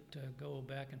used it to go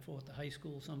back and forth to high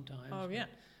school sometimes. Oh, yeah.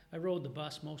 I rode the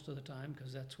bus most of the time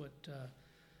because that's what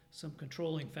some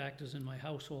controlling factors in my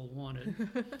household wanted.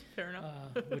 Fair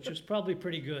enough. Which was probably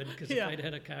pretty good because Yeah. if I'd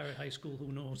had a car at high school,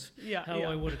 who knows Yeah, how yeah.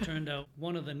 I would have turned out.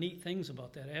 One of the neat things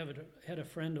about that, I had a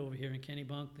friend over here in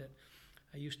Kennebunk that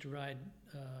I used to ride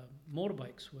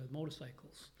motorbikes with,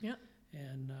 motorcycles. Yeah.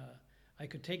 And I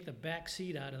could take the back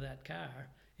seat out of that car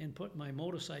and put my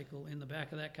motorcycle in the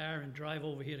back of that car and drive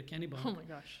over here to Kennebunk. Oh my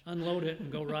gosh. Unload it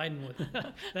and go riding with it.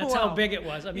 That's Wow. how big it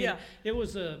was. I mean, Yeah. it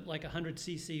was like a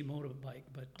 100cc motorbike,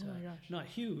 but Oh my gosh. not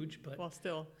huge, but Well,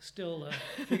 still. still,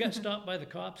 if you got stopped by the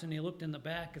cops and you looked in the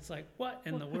back, it's like, what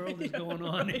in the world is going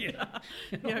on here?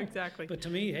 You know? Yeah, exactly. But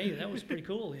to me, hey, that was pretty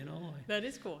cool, That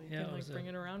is cool. You Yeah, can it was bring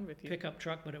it around with you. Pickup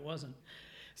truck, but it wasn't.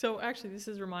 So actually, this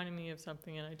is reminding me of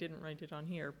something, and I didn't write it on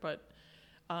here, but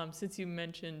since you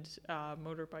mentioned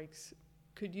motorbikes,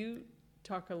 could you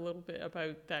talk a little bit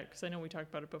about that? Because I know we talked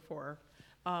about it before.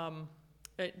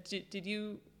 Did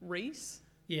you race?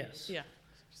 Yes. Yeah.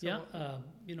 So,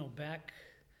 Yeah, back,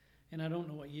 and I don't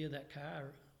know what year that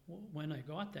car, when I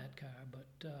got that car,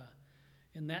 but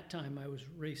in that time I was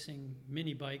racing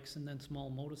mini bikes and then small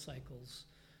motorcycles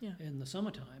Yeah. in the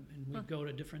summertime, and we'd go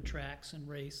to different tracks and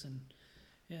race, and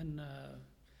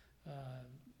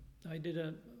I did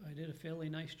a fairly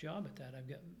nice job at that. I've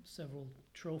got several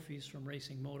trophies from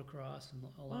racing motocross and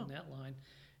along Wow. that line,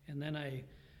 and then I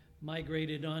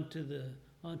migrated onto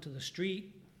the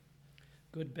street.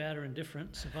 Good, bad, or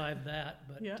indifferent, survived that,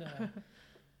 but Yeah.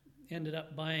 ended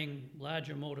up buying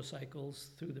larger motorcycles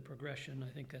through the progression. I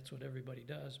think that's what everybody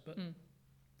does, but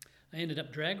I ended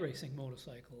up drag racing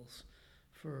motorcycles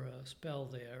for a spell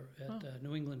there at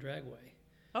New England Dragway.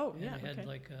 Oh, And yeah. I had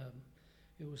Okay.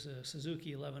 it was a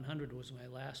Suzuki 1100 was my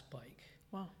last bike.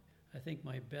 Wow. I think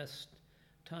my best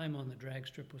time on the drag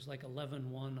strip was like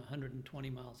 11.1, 120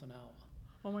 miles an hour.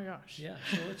 Oh my gosh. Yeah,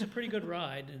 so it's a pretty good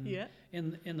ride. And, Yeah.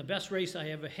 and the best race I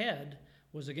ever had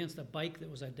was against a bike that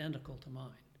was identical to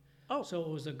mine. Oh. So it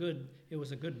was a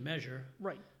good measure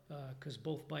Right. because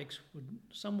both bikes would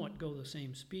somewhat go the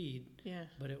same speed, Yeah.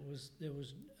 but there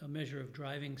was a measure of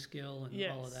driving skill and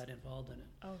all of Yes. that involved in it.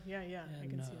 Oh, yeah, yeah. I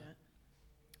can And, see that.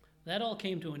 That all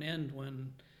came to an end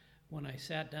when I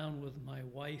sat down with my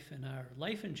wife and our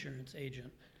life insurance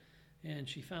agent, and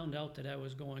she found out that I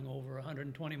was going over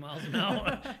 120 miles an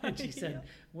hour, and she said,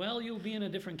 "Well, you'll be in a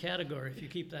different category if you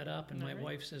keep that up." And my All right.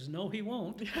 wife says, "No, he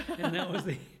won't," and that was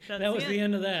the That's the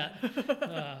end of that.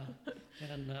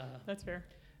 That's fair.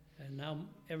 And now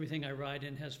everything I ride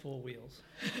in has 4 wheels,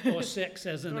 or 6,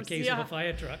 as in the case of Yeah. a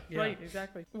fire truck. Yeah. Right,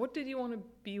 exactly. What did you want to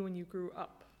be when you grew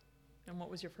up? And what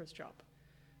was your first job?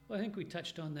 Well, I think we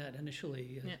touched on that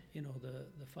initially, Yeah.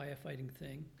 the firefighting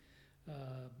thing.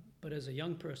 But as a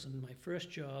young person, my first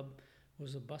job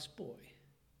was a busboy.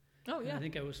 Oh, And yeah. I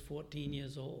think I was 14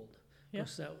 years old. Yeah.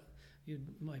 Of course,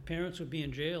 my parents would be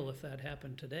in jail if that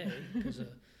happened today because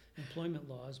of employment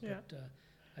laws. Yeah. But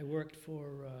I worked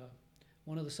for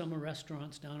one of the summer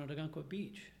restaurants down at Algonquin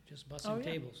Beach, just bussing Oh, yeah.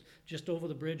 tables, just over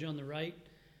the bridge on the right.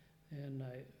 And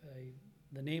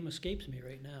the name escapes me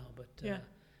right now, but Yeah.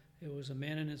 it was a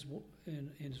man and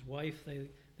his wife.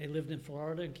 They lived in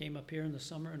Florida and came up here in the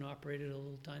summer and operated a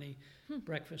little tiny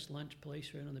breakfast, lunch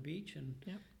place right on the beach. And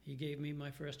Yep. he gave me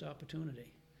my first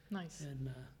opportunity. Nice.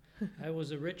 And I was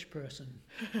a rich person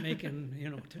making,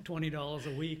 $20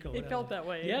 a week or whatever. It felt that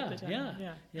way Yeah, at the time.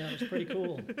 yeah. Yeah, it was pretty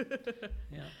cool.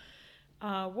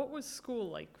 Yeah. What was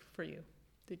school like for you?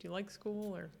 Did you like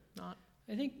school or not?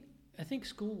 I think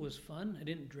school was fun. I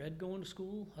didn't dread going to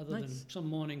school, other than Nice. some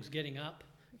mornings getting up,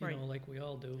 Right. like we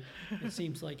all do. It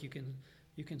seems like you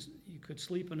could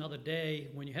sleep another day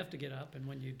when you have to get up, and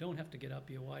when you don't have to get up,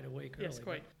 you're wide awake early. Yes,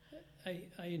 quite. But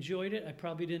I enjoyed it. I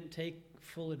probably didn't take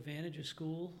full advantage of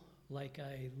school. Like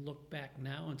I look back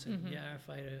now and say, yeah, if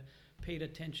I had paid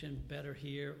attention better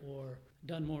here or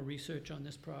done more research on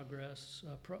this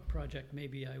project,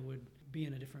 maybe I would be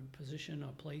in a different position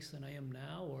or place than I am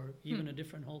now, or even a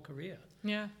different whole career.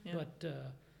 Yeah, yeah. But,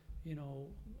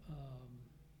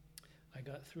 I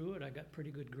got through it. I got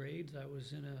pretty good grades. I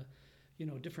was in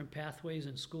different pathways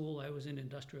in school. I was in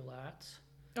industrial arts.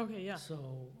 Okay, yeah.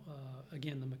 So,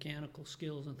 again, the mechanical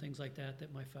skills and things like that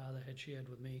my father had shared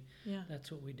with me, Yeah.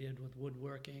 that's what we did with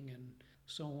woodworking and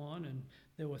so on. And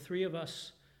there were 3 of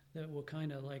us that were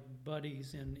kind of like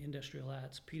buddies in industrial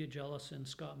arts, Peter Jellison,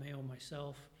 Scott Mayo,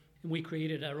 myself. And we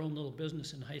created our own little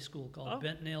business in high school called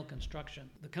Bent Nail Construction.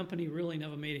 The company really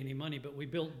never made any money, but we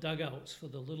built dugouts for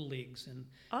the little leagues in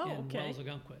Wells,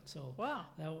 Algonquin. So Wow.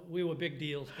 we were big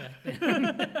deals back then.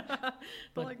 I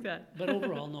like that. But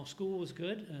overall, no, school was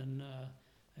good, and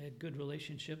I had good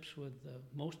relationships with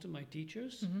most of my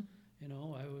teachers. Mm-hmm. You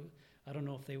know, I don't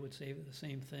know if they would say the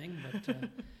same thing, but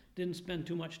didn't spend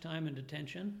too much time in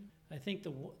detention. I think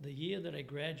the year that I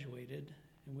graduated,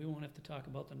 and we won't have to talk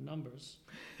about the numbers,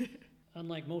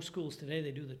 unlike most schools today,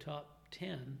 they do the top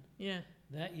 10. Yeah.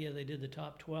 That year they did the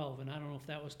top 12, and I don't know if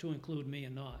that was to include me or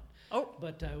not. Oh.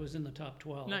 But I was in the top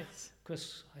 12. Nice.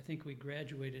 Because I think we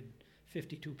graduated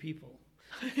 52 people.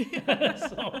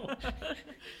 So,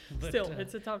 still,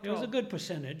 it's a top 12. It was a good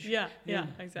percentage. Yeah,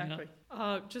 exactly.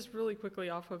 Yeah. Just really quickly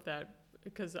off of that,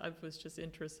 because I was just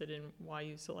interested in why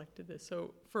you selected this.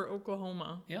 So for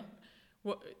Oklahoma, Yeah.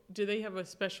 what do they have a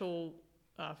special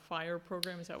fire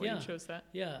program? Is that why you chose that?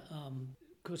 Yeah,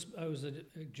 because I was a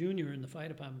junior in the fire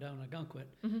department down in Ogunquit,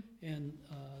 Mm-hmm. and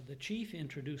the chief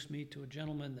introduced me to a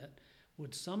gentleman that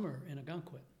would summer in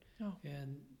Ogunquit. Oh.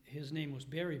 And his name was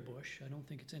Barry Bush. I don't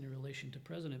think it's any relation to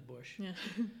President Bush. Yeah.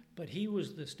 But he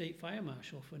was the state fire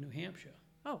marshal for New Hampshire.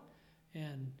 Oh.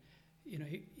 And, you know,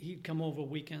 he'd come over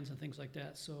weekends and things like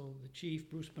that. So the chief,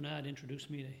 Bruce Bernard, introduced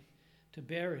me to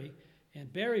Barry.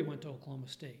 And Barry went to Oklahoma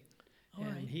State. All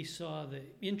and right. he saw the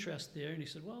interest there. And he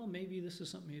said, well, maybe this is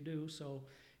something you do. So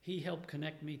he helped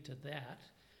connect me to that.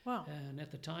 Wow. And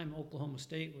at the time, Oklahoma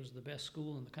State was the best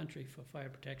school in the country for fire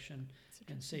protection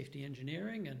and safety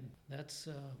engineering, and that's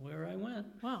where I went.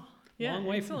 Wow. Yeah, Long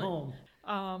way excellent. from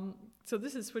home. So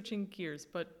this is switching gears,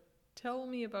 but tell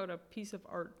me about a piece of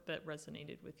art that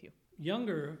resonated with you.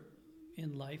 Younger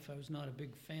in life, I was not a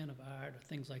big fan of art or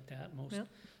things like that.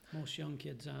 Most young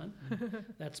kids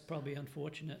aren't. That's probably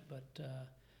unfortunate, but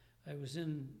I was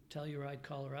in Telluride,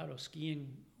 Colorado,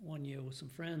 skiing one year with some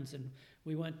friends, and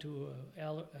we went to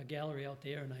a gallery out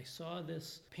there, and I saw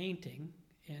this painting,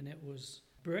 and it was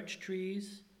birch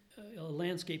trees, a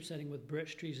landscape setting with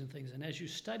birch trees and things. And as you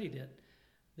studied it,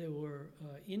 there were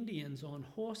Indians on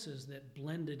horses that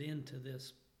blended into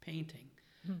this painting.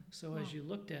 So as you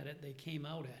looked at it, they came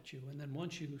out at you. And then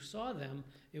once you saw them,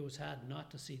 it was hard not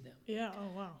to see them. Yeah,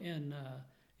 oh wow. And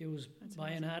it was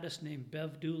by an artist named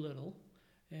Bev Doolittle,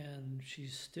 and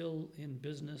she's still in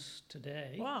business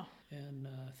today. Wow. And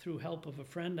through help of a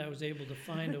friend, I was able to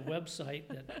find a website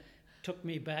that took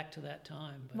me back to that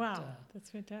time. But, wow,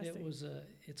 that's fantastic.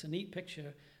 It's a neat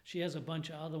picture. She has a bunch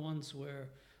of other ones where,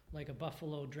 like a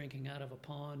buffalo drinking out of a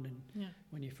pond, and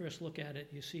when you first look at it,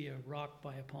 you see a rock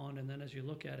by a pond, and then as you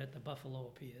look at it, the buffalo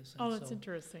appears. And that's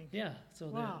interesting. Yeah, so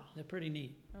they're pretty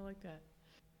neat. I like that.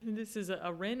 And this is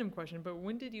a random question, but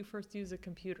when did you first use a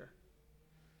computer?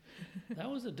 That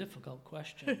was a difficult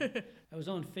question. I was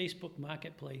on Facebook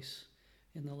Marketplace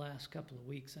in the last couple of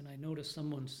weeks, and I noticed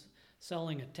someone's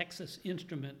selling a Texas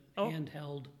Instrument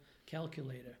handheld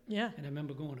calculator. Yeah. And I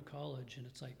remember going to college, and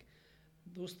it's like,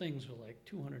 those things were like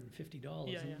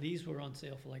 $250, and these were on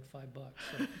sale for like $5.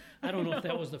 So I don't know if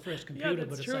that was the first computer,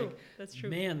 but it's like, that's true.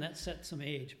 Man, that set some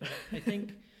age. But I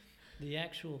think the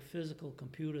actual physical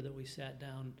computer that we sat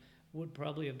down would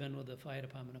probably have been with the fire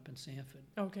department up in Sanford.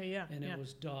 Okay, yeah. And it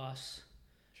was DOS.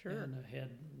 Sure. And I had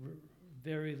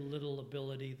very little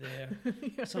ability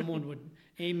there. Someone would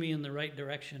aim me in the right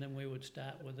direction, and we would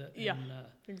start with it. Yeah, and,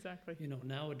 exactly. You know,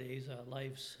 nowadays our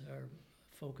lives are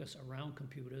focused around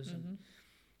computers, and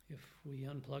if we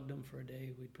unplugged them for a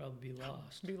day, we'd probably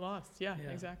be lost. Yeah,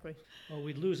 exactly. Well,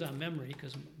 we'd lose our memory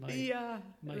because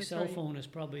my cell phone is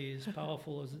probably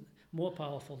more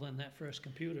powerful than that first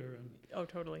computer. And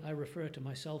totally. I refer to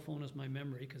my cell phone as my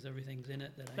memory because everything's in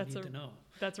it that I need to know.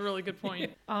 That's a really good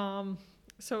point.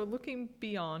 So looking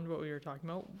beyond what we were talking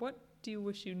about, what do you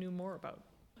wish you knew more about?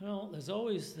 Well, there's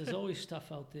always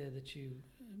stuff out there that you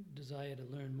desire to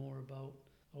learn more about.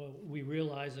 Or we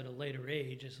realize at a later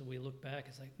age, as we look back,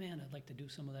 it's like, man, I'd like to do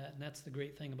some of that. And that's the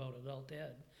great thing about adult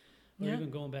ed, or even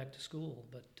going back to school.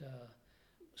 But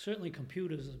certainly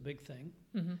computers is a big thing,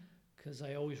 because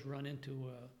I always run into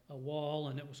a wall,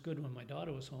 and it was good when my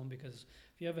daughter was home, because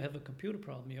if you ever have a computer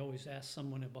problem, you always ask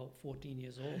someone about 14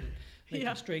 years old, and they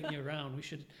can straighten you around. We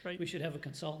should have a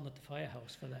consultant at the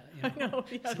firehouse for that. You know?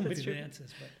 I know, Somebody that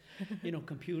answers. But, you know,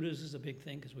 computers is a big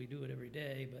thing because we do it every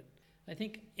day. But I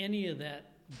think any of that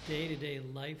day-to-day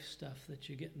life stuff that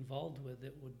you get involved with,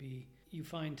 it would be, you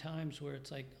find times where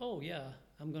it's like, oh yeah,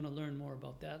 I'm going to learn more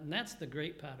about that. And that's the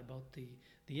great part about the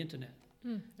internet.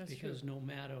 That's because true. no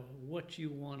matter what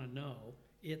you want to know,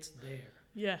 it's there.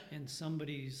 Yeah. And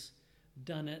somebody's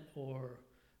done it, or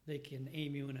they can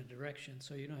aim you in a direction,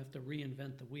 so you don't have to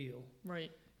reinvent the wheel.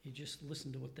 Right. You just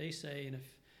listen to what they say, and if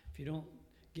you don't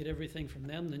get everything from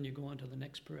them, then you go on to the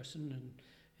next person.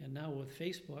 And now with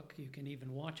Facebook, you can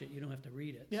even watch it. You don't have to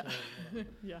read it. Yeah.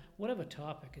 So, whatever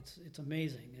topic, it's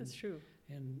amazing. That's true.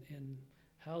 And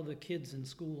how the kids in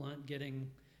school aren't getting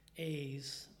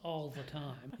A's all the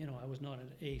time. I was not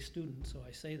an A student, so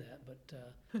I say that, but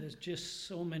there's just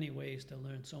so many ways to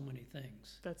learn so many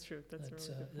things. That's true. That's a really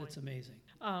good point. That's amazing.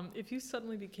 If you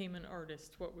suddenly became an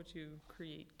artist, what would you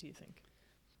create, do you think?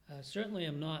 Certainly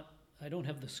I don't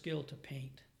have the skill to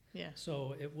paint. Yeah.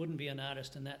 So it wouldn't be an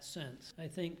artist in that sense. I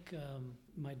think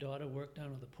my daughter worked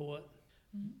down at the port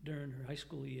during her high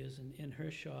school years, and in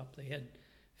her shop they had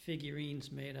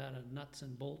figurines made out of nuts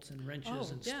and bolts and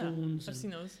wrenches and spoons I've and seen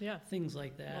those, yeah. things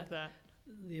like that. Love that.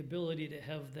 The ability to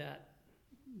have that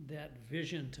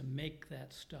vision to make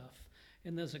that stuff.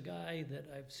 And there's a guy that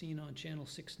I've seen on Channel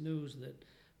 6 News that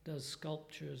does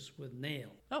sculptures with nail.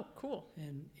 Oh, cool.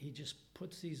 And he just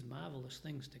puts these marvelous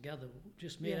things together,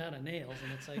 just made out of nails.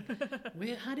 And it's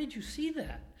like, how did you see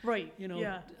that? Right.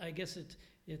 I guess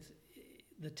it's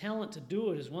the talent to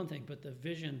do it is one thing, but the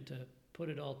vision to put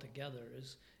it all together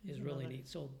is really neat.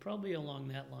 So probably along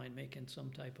that line, making some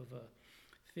type of a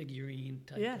figurine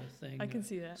type of thing. I can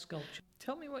see that. Sculpture.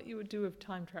 Tell me what you would do if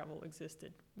time travel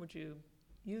existed. Would you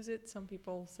use it? Some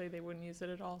people say they wouldn't use it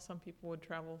at all. Some people would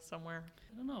travel somewhere.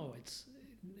 I don't know.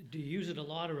 Do you use it a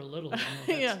lot or a little?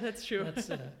 Yeah, that's true.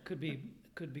 That's could be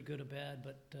good or bad.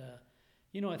 But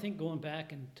I think going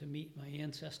back and to meet my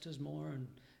ancestors more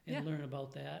and learn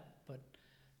about that. But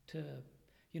to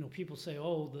people say,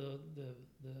 oh, the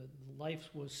life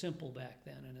was simple back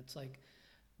then, and it's like,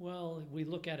 well, we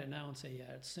look at it now and say,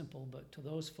 yeah, it's simple, but to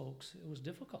those folks, it was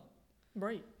difficult.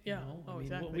 Right. Yeah.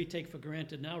 Exactly. What we take for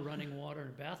granted now, running water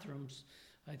in bathrooms,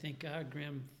 I think our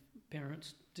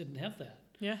grandparents didn't have that.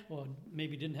 Yeah. Or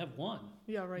maybe didn't have one.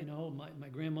 Yeah. Right. My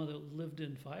grandmother lived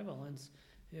in Five Islands.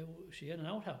 She had an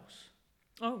outhouse.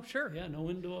 Oh, sure. Yeah, no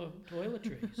indoor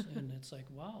toiletries, and it's like,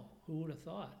 wow, who would have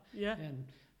thought? Yeah. And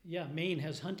Maine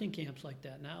has hunting camps like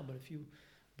that now, but if you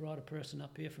brought a person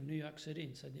up here from New York City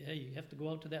and said, hey, you have to go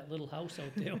out to that little house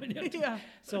out there.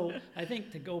 So I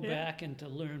think to go back and to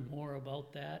learn more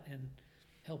about that and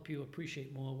help you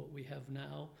appreciate more what we have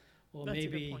now, or That's a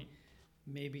good point.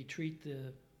 maybe treat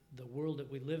the world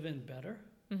that we live in better,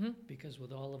 because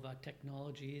with all of our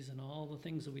technologies and all the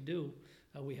things that we do,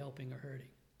 are we helping or hurting?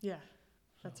 Yeah,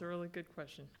 that's a really good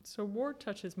question. So war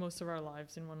touches most of our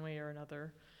lives in one way or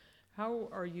another. How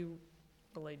are you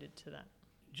related to that?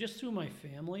 Just through my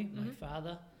family. My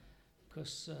father,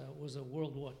 because was a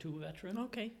World War II veteran.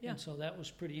 Okay, yeah. And so that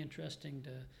was pretty interesting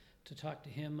to talk to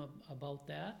him about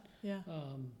that. Yeah.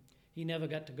 He never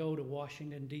got to go to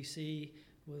Washington, D.C.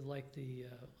 with like the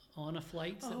honor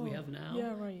flights that we have now,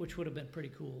 which would have been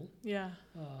pretty cool. Yeah,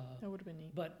 that would have been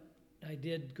neat. But I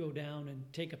did go down and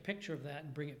take a picture of that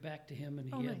and bring it back to him,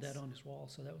 and he had that on his wall,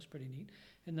 so that was pretty neat.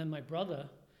 And then my brother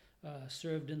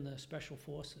served in the Special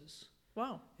Forces.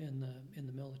 Wow. In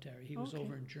the military. He was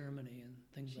over in Germany and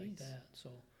things like that. So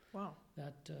wow.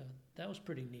 That was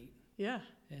pretty neat. Yeah.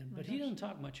 But he doesn't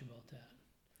talk much about that.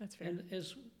 That's fair. And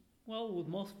as well with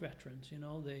most veterans,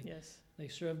 they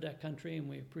served our country, and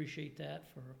we appreciate that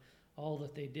for all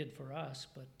that they did for us,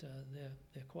 but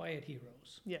they're quiet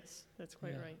heroes. Yes, that's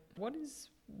quite right. What is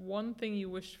one thing you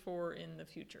wish for in the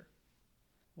future?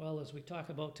 Well, as we talk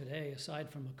about today, aside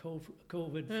from a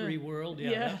COVID-free world,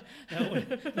 that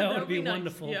would be nice.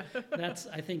 wonderful. Yeah.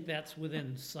 I think that's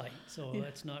within sight, so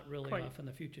that's not really off in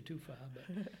the future too far. But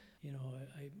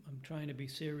I'm trying to be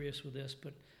serious with this.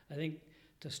 But I think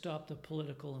to stop the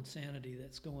political insanity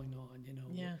that's going on,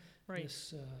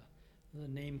 this the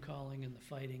name calling and the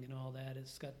fighting and all that,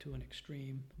 it's got to an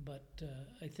extreme. But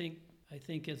I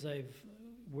think as I've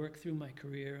worked through my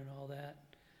career and all that.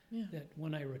 Yeah. That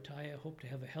when I retire, I hope to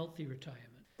have a healthy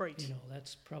retirement. Right.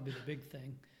 That's probably the big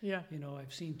thing. Yeah.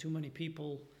 I've seen too many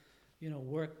people,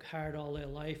 work hard all their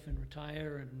life and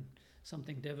retire, and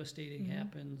something devastating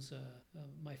happens.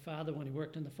 My father, when he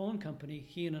worked in the phone company,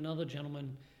 he and another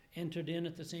gentleman entered in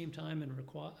at the same time and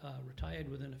retired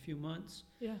within a few months.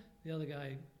 Yeah. The other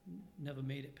guy never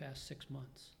made it past 6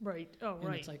 months. Right. Oh,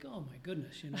 and it's like, oh my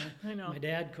goodness, I know. My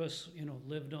dad, of course,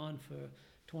 lived on for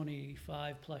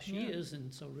 25 plus years,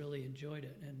 and so really enjoyed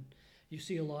it. And you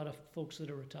see a lot of folks that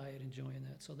are retired enjoying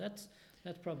that. So that's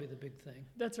probably the big thing.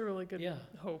 That's a really good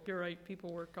hope. You're right.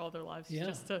 People work all their lives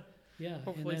just to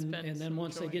hopefully and spend then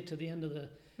once joy. they get to the end of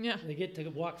they get to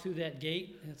walk through that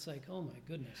gate, and it's like, oh my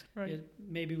goodness. Right.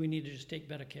 Maybe we need to just take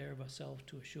better care of ourselves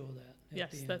to assure that.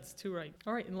 Yes, that's too right.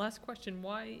 All right, and last question,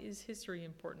 why is history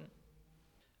important?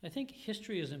 I think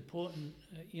history is important,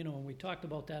 and we talked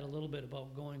about that a little bit,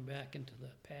 about going back into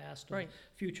the past or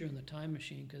future in the time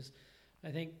machine, because I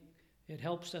think it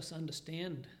helps us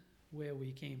understand where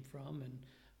we came from and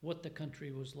what the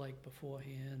country was like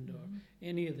beforehand or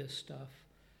any of this stuff.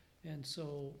 And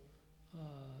so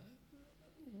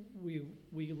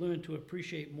we learn to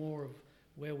appreciate more of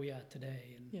where we are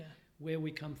today and Yeah. where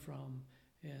we come from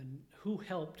and who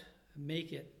helped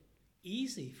make it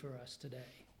easy for us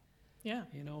today. Yeah.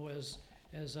 You know, as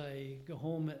I go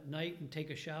home at night and take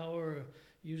a shower or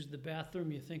use the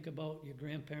bathroom, you think about your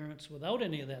grandparents without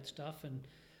any of that stuff, and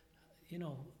you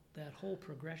know, that whole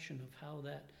progression of how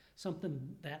that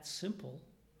something that simple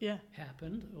Yeah.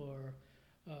 happened. Or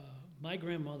my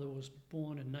grandmother was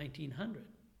born in 1900,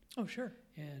 Oh, sure.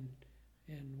 and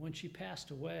when she passed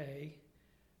away,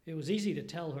 it was easy to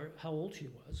tell her how old she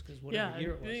was because whatever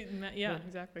year it was. Yeah, But-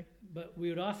 exactly. But we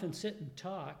would often sit and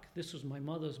talk. This was my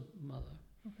mother's mother.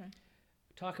 Okay.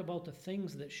 Talk about the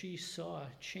things that she saw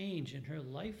change in her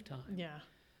lifetime. Yeah.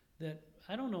 That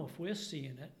I don't know if we're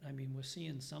seeing it. I mean, we're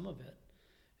seeing some of it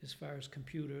as far as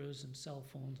computers and cell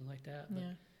phones and like that. But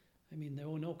Yeah. I mean, there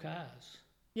were no cars.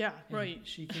 Yeah, And right.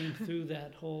 She came through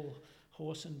that whole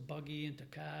horse and buggy into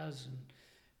cars and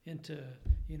into,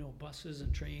 you know, buses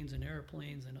and trains and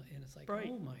airplanes. And it's like, Right.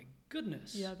 oh my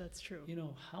goodness. Yeah, that's true. You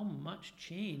know, how much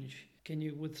change can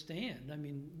you withstand? I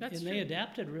mean, That's and they true.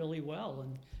 adapted really well.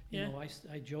 And, you Yeah. know,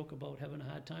 I joke about having a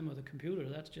hard time with a computer.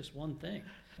 That's just one thing.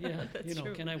 Yeah, That's you know,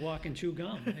 true. can I walk and chew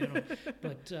gum? You know,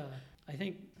 but I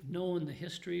think knowing the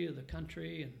history of the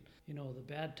country and, you know, the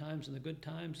bad times and the good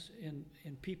times, and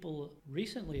people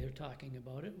recently are talking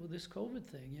about it with this COVID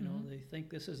thing. You know, Mhm. they think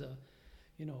this is a,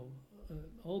 you know,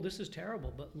 oh, this is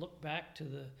terrible. But look back to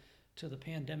the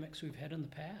pandemics we've had in the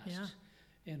past. Yeah.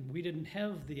 And we didn't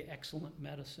have the excellent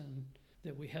medicine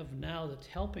that we have now that's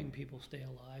helping people stay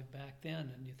alive back then.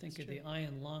 And you think That's of the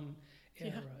iron lung Yeah.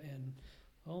 era, and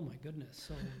oh my goodness.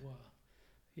 So,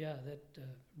 yeah, that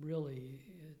really,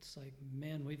 it's like,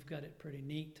 man, we've got it pretty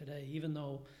neat today. Even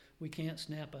though we can't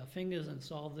snap our fingers and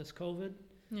solve this COVID,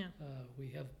 Yeah. we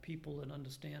have people that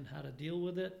understand how to deal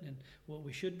with it and what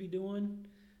we should be doing.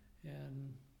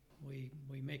 And we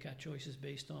make our choices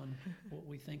based on what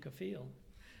we think or feel.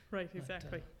 Right, But,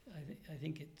 exactly. I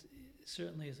think it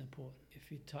certainly is important.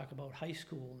 If you talk about high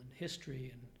school and history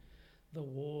and the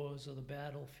wars or the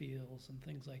battlefields and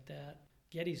things like that,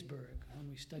 Gettysburg, when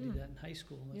we studied that in high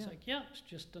school, and it's Yeah. like, yeah, it's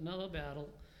just another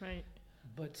battle. Right.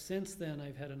 But since then,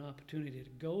 I've had an opportunity to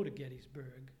go to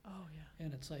Gettysburg, Oh, yeah.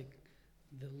 and it's like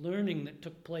the learning that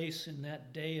took place in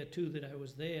that day or two that I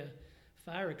was there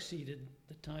far exceeded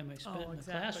the time I spent in the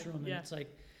exactly. classroom. And Yeah. it's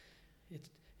like,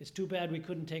 it's too bad we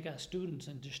couldn't take our students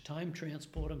and just time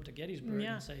transport them to Gettysburg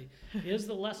Yeah. and say, here's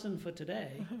the lesson for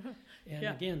today. And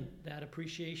Yeah. again, that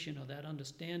appreciation or that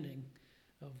understanding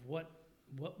of what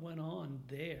went on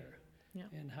there Yeah.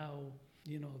 and how,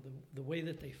 you know, the way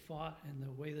that they fought and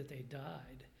the way that they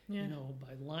died, Yeah. you know,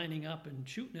 by lining up and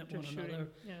shooting at Just one shooting.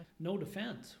 another. Yeah. No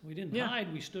defense. We didn't Yeah.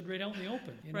 hide. We stood right out in the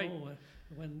open. You Right. know,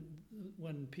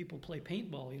 when people play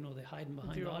paintball, you know, they're hiding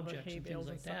behind Do all the objects hay and bales things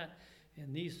like and stuff. that.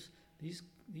 And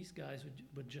these guys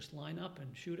would just line up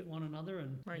and shoot at one another.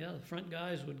 And Right. yeah, the front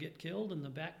guys would get killed, and the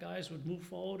back guys would move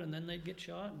forward, and then they'd get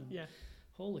shot. And Yeah.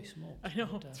 holy smoke! I know.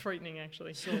 But, It's frightening,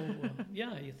 actually. so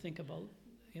yeah, you think about,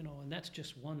 you know, and that's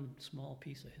just one small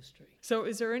piece of history. So,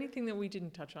 is there anything that we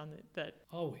didn't touch on that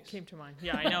Always. came to mind?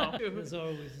 Yeah, I know. There's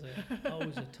always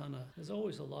a ton of, there's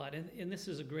always a lot. And this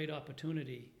is a great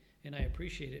opportunity, and I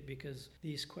appreciate it because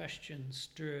these questions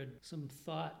stirred some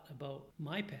thought about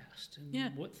my past and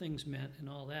Yeah. what things meant and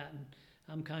all that. And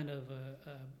I'm kind of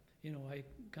you know, I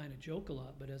kind of joke a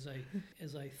lot, but as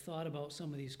I thought about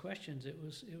some of these questions, it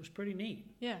was pretty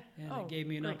neat. Yeah. And Oh, it gave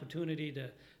me an great. opportunity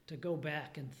to go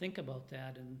back and think about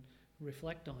that and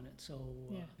reflect on it. So,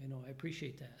 Yeah. you know, I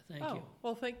appreciate that. Thank Oh, you.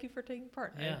 well, thank you for taking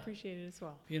part. I Yeah. appreciate it as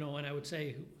well. You know, and I would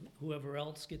say whoever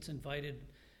else gets invited,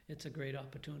 it's a great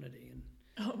opportunity. And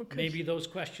Oh, good. maybe those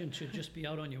questions should just be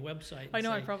out on your website. I and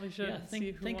know, I say, probably should Yeah,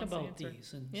 see who think wants to about answer.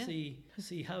 these and Yeah.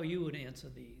 see how you would answer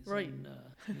these. Right. And,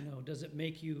 you know, does it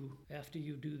make you, after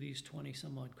you do these 20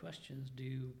 some odd questions, do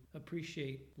you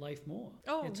appreciate life more?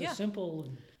 Oh, It's yeah. a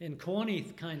simple and corny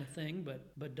kind of thing,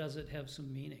 but does it have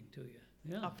some meaning to you?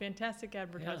 Yeah. A fantastic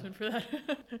advertisement for that.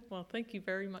 Well, thank you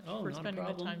very much Oh, for not a spending the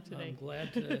problem. time today. I'm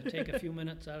glad to take a few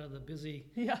minutes out of the busy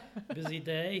Yeah,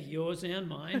 day, yours and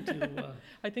mine, to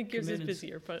I think yours come is in and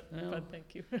busier, but Well,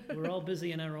 thank you. we're all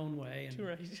busy in our own way, and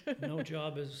Right. no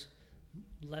job is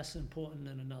less important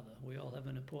than another. We all have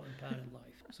an important part in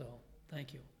life. So,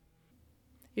 thank you.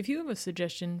 If you have a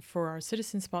suggestion for our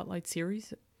Citizen Spotlight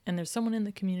series, and there's someone in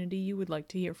the community you would like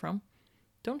to hear from,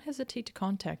 don't hesitate to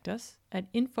contact us at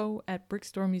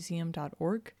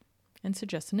info@brickstoremuseum.org and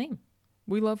suggest a name.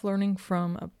 We love learning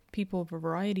from people of a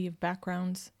variety of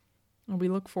backgrounds, and we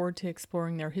look forward to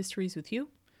exploring their histories with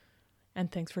you.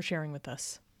 And thanks for sharing with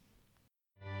us.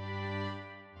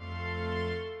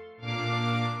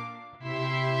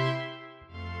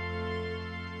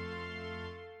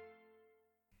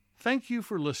 Thank you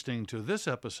for listening to this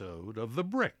episode of The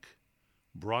Brick,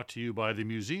 brought to you by the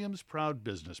museum's proud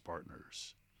business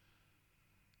partners.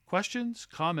 Questions,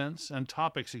 comments, and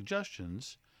topic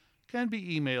suggestions can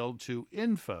be emailed to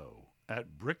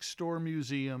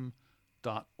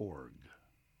info@brickstoremuseum.org.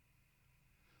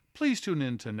 Please tune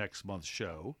in to next month's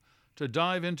show to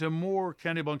dive into more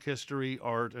Kennebunk history,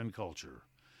 art, and culture.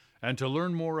 And to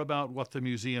learn more about what the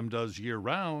museum does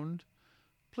year-round,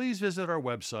 please visit our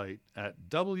website at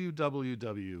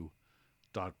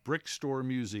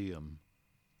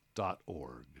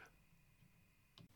www.brickstoremuseum.org.